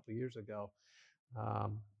it a couple of years ago.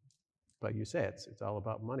 but you say it's all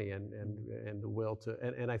about money and the will to,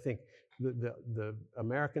 and I think the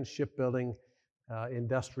American shipbuilding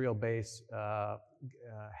industrial base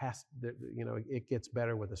it gets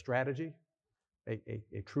better with a strategy,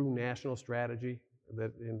 a true national strategy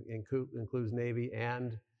that includes Navy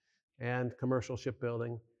and commercial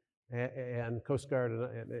shipbuilding and Coast Guard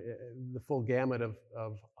and the full gamut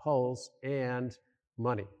of hulls and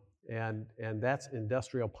money. And that's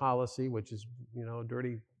industrial policy, which is a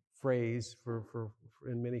dirty phrase for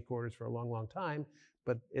in many quarters for a long time.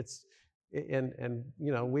 But it's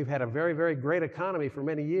we've had a very, very great economy for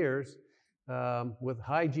many years with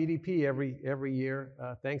high GDP every year,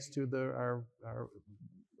 thanks to our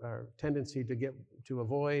tendency to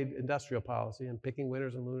avoid industrial policy and picking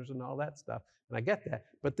winners and losers and all that stuff. And I get that,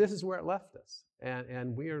 but this is where it left us, and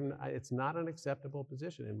it's not an acceptable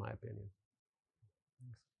position in my opinion.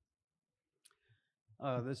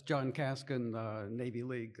 This is John Kaskin, Navy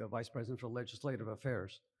League Vice President for Legislative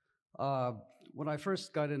Affairs. When I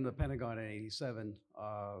first got into the Pentagon in '87,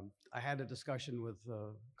 I had a discussion with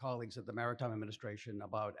colleagues at the Maritime Administration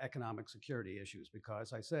about economic security issues,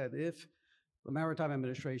 because I said if the Maritime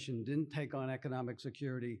Administration didn't take on economic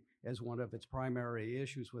security as one of its primary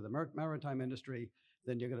issues with the maritime industry,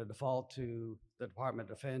 then you're going to default to the Department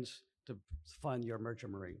of Defense to fund your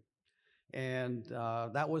merchant marine. And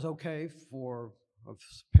that was okay for a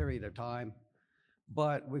period of time.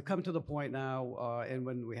 But we've come to the point now, and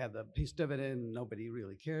when we had the peace dividend, nobody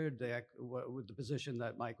really cared with the position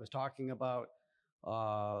that Mike was talking about,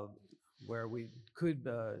 where we could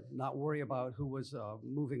not worry about who was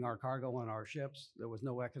moving our cargo on our ships. There was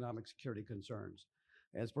no economic security concerns.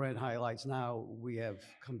 As Brent highlights now, we have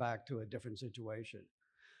come back to a different situation.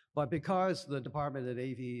 But because the Department of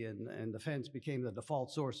Navy and Defense became the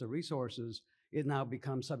default source of resources, it now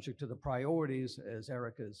becomes subject to the priorities, as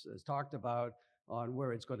Eric has talked about, on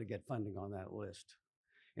where it's going to get funding on that list.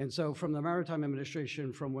 And so from the Maritime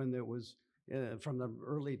Administration, from when there was, from the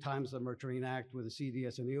early times of the Merchant Marine Act with the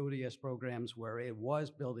CDS and the ODS programs, where it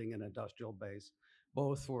was building an industrial base,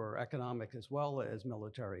 both for economic as well as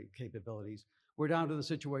military capabilities, we're down to the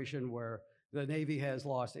situation where the Navy has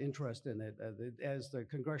lost interest in it. As the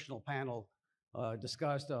congressional panel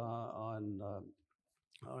discussed on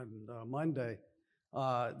Monday,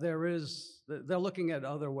 they're looking at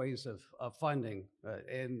other ways of funding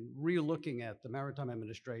and re-looking at the Maritime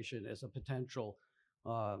Administration as a potential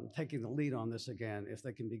taking the lead on this again if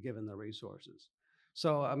they can be given the resources.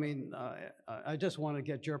 So, I mean, I just want to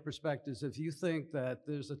get your perspectives. If you think that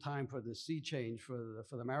there's a time for the sea change for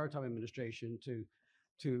the Maritime Administration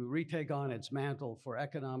to retake on its mantle for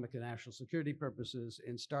economic and national security purposes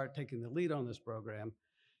and start taking the lead on this program,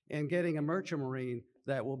 and getting a merchant marine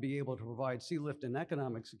that will be able to provide sealift and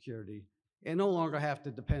economic security and no longer have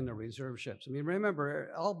to depend on reserve ships. I mean,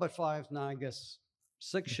 remember, all but 5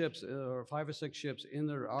 ships or 5 or 6 ships in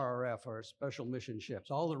the RRF are special mission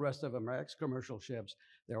ships. All the rest of them are ex-commercial ships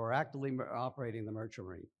that were actively operating the merchant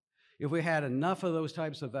marine. If we had enough of those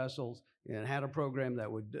types of vessels and had a program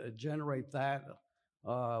that would generate that,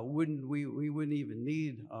 we wouldn't even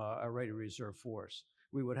need a ready reserve force.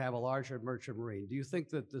 We would have a larger merchant marine. Do you think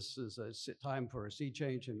that this is a time for a sea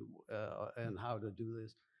change and how to do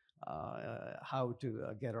this, how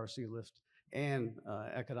to get our sealift and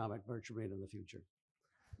economic merchant marine in the future?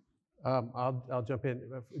 I'll jump in.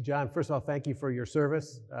 John, first of all, thank you for your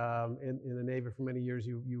service in the Navy for many years.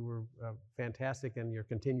 You were fantastic, and your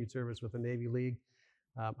continued service with the Navy League.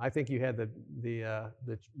 I think you had the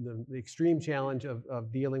extreme challenge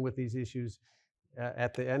of dealing with these issues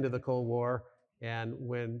at the end of the Cold War. And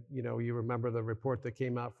when you remember the report that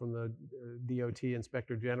came out from the DOT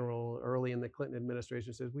Inspector General early in the Clinton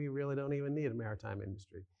administration says we really don't even need a maritime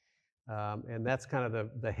industry. And that's kind of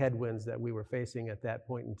the headwinds that we were facing at that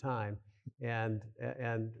point in time. And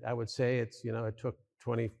I would say it took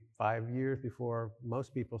 25 years before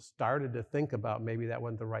most people started to think about maybe that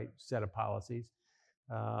wasn't the right set of policies.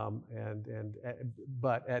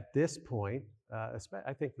 But at this point,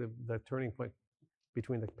 I think the turning point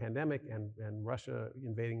between the pandemic and Russia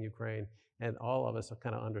invading Ukraine and all of us are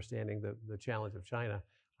kind of understanding the challenge of China,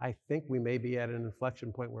 I think we may be at an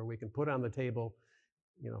inflection point where we can put on the table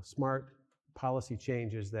smart policy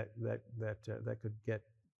changes that could get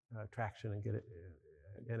traction and get it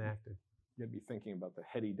enacted. You'd be thinking about the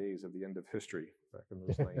heady days of the end of history back in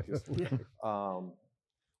those 90s.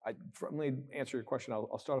 Let me answer your question.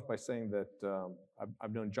 I'll start off by saying that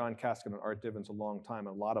I've known John Kaskin and Art Divins a long time,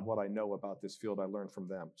 and a lot of what I know about this field I learned from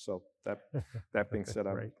them. So that being said,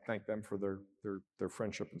 I thank them for their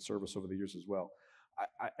friendship and service over the years as well.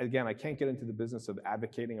 Again, I can't get into the business of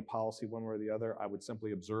advocating a policy one way or the other. I would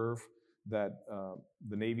simply observe that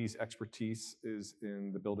the Navy's expertise is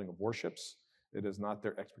in the building of warships. It is not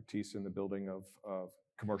their expertise in the building of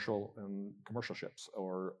commercial ships,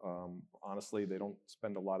 or honestly, they don't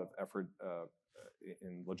spend a lot of effort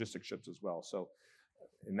in logistic ships as well. So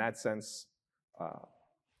in that sense,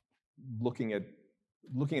 looking at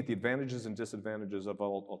the advantages and disadvantages of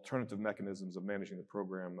all alternative mechanisms of managing the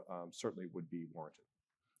program certainly would be warranted.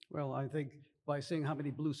 Well, I think by seeing how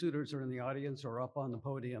many blue suiters are in the audience or up on the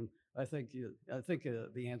podium, I think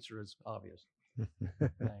the answer is obvious.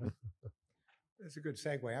 Thanks. That's a good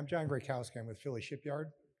segue. I'm John Grakowski. I'm with Philly Shipyard.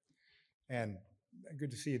 And good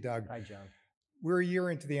to see you, Doug. Hi, John. We're a year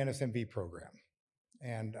into the NSMV program.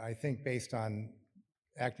 And I think based on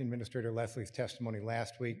Acting Administrator Leslie's testimony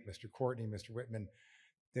last week, Mr. Courtney, Mr. Whitman,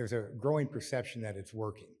 there's a growing perception that it's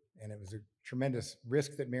working. And it was a tremendous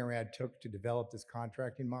risk that MARAD took to develop this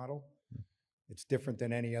contracting model. It's different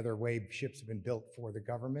than any other way ships have been built for the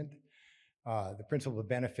government. The principal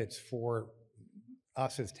benefits for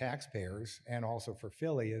us as taxpayers and also for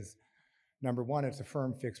Philly is, number one, it's a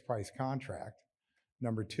firm fixed price contract.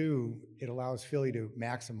 Number two, it allows Philly to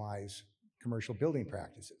maximize commercial building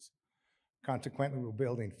practices. Consequently, we're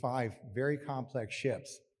building 5 very complex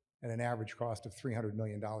ships at an average cost of $300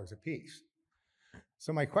 million apiece.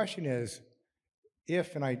 So my question is,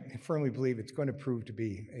 if, and I firmly believe it's going to prove to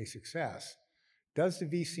be a success, does the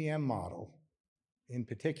VCM model in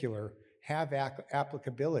particular have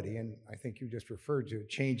applicability, and I think you just referred to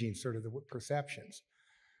changing sort of the perceptions,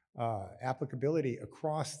 applicability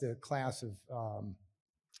across the class of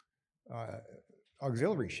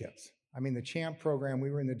auxiliary ships. I mean, the CHAMP program,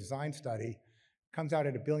 we were in the design study, comes out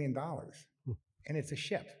at $1 billion, and it's a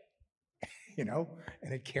ship, you know,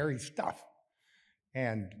 and it carries stuff.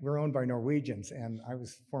 And we're owned by Norwegians, and I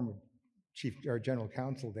was former chief or general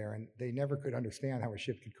counsel there, and they never could understand how a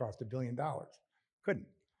ship could cost $1 billion. Couldn't.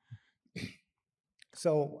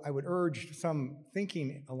 So I would urge some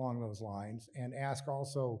thinking along those lines and ask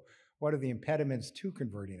also, what are the impediments to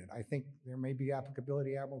converting it? I think there may be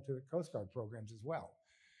applicability to the Coast Guard programs as well,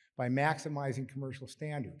 by maximizing commercial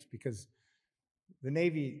standards, because the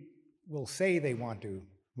Navy will say they want to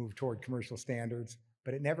move toward commercial standards,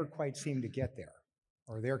 but it never quite seemed to get there,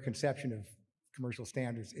 or their conception of commercial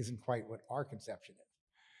standards isn't quite what our conception is.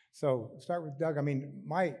 So start with Doug. I mean,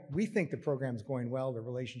 we think the program's going well, the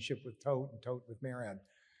relationship with TOTE and TOTE with MARAD.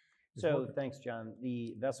 So thanks, John.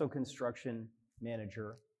 The vessel construction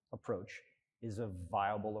manager approach is a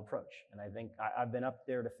viable approach. And I think I've been up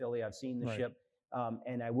there to Philly, I've seen the ship,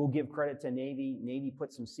 and I will give credit to Navy. Navy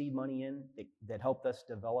put some seed money in that helped us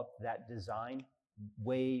develop that design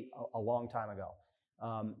a long time ago.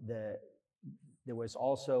 There was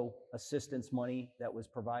also assistance money that was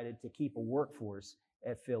provided to keep a workforce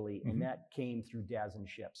at Philly, and that came through DASN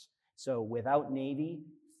ships. So without Navy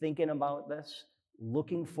thinking about this,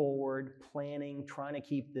 looking forward, planning, trying to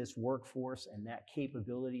keep this workforce and that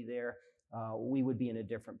capability there, we would be in a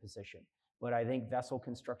different position. But I think vessel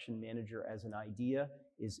construction manager as an idea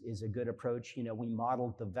is a good approach. You know, we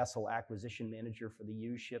modeled the vessel acquisition manager for the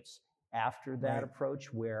used ships after that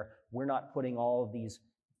approach, where we're not putting all of these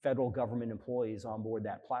federal government employees on board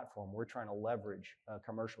that platform. We're trying to leverage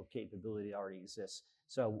commercial capability that already exists.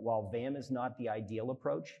 So while VAM is not the ideal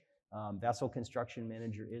approach, vessel construction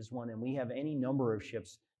manager is one, and we have any number of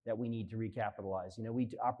ships that we need to recapitalize. You know, we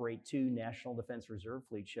operate 2 National Defense Reserve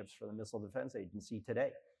Fleet ships for the Missile Defense Agency today.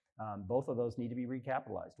 Both of those need to be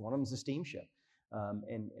recapitalized. One of them is a steamship.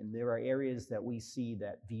 And there are areas that we see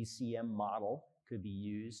that VCM model could be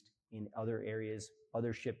used in other areas,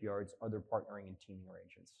 other shipyards, other partnering and teaming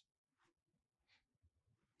arrangements.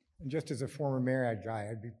 And just as a former MARAD guy,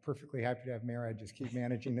 I'd be perfectly happy to have MARAD just keep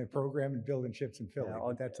managing the program and building ships in Philly.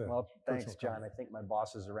 Yeah, That's a well, thanks, personal John. comment. I think my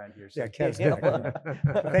boss is around here. So Yeah, Kev's good.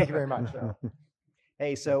 Thank you very much.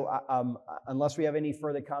 Hey, so unless we have any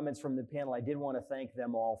further comments from the panel, I did want to thank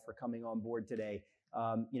them all for coming on board today.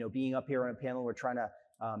 You know, being up here on a panel, we're trying to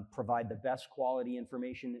provide the best quality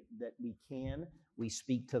information that we can. We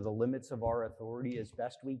speak to the limits of our authority as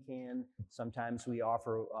best we can. Sometimes we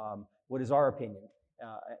offer what is our opinion.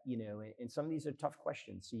 You know, and some of these are tough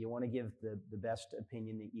questions. So you want to give the best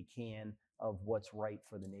opinion that you can of what's right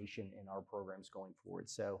for the nation and our programs going forward.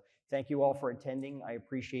 So thank you all for attending. I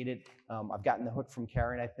appreciate it. I've gotten the hook from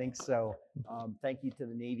Karen, I think. So thank you to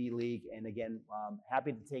the Navy League. And again,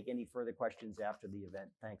 happy to take any further questions after the event.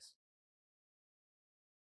 Thanks.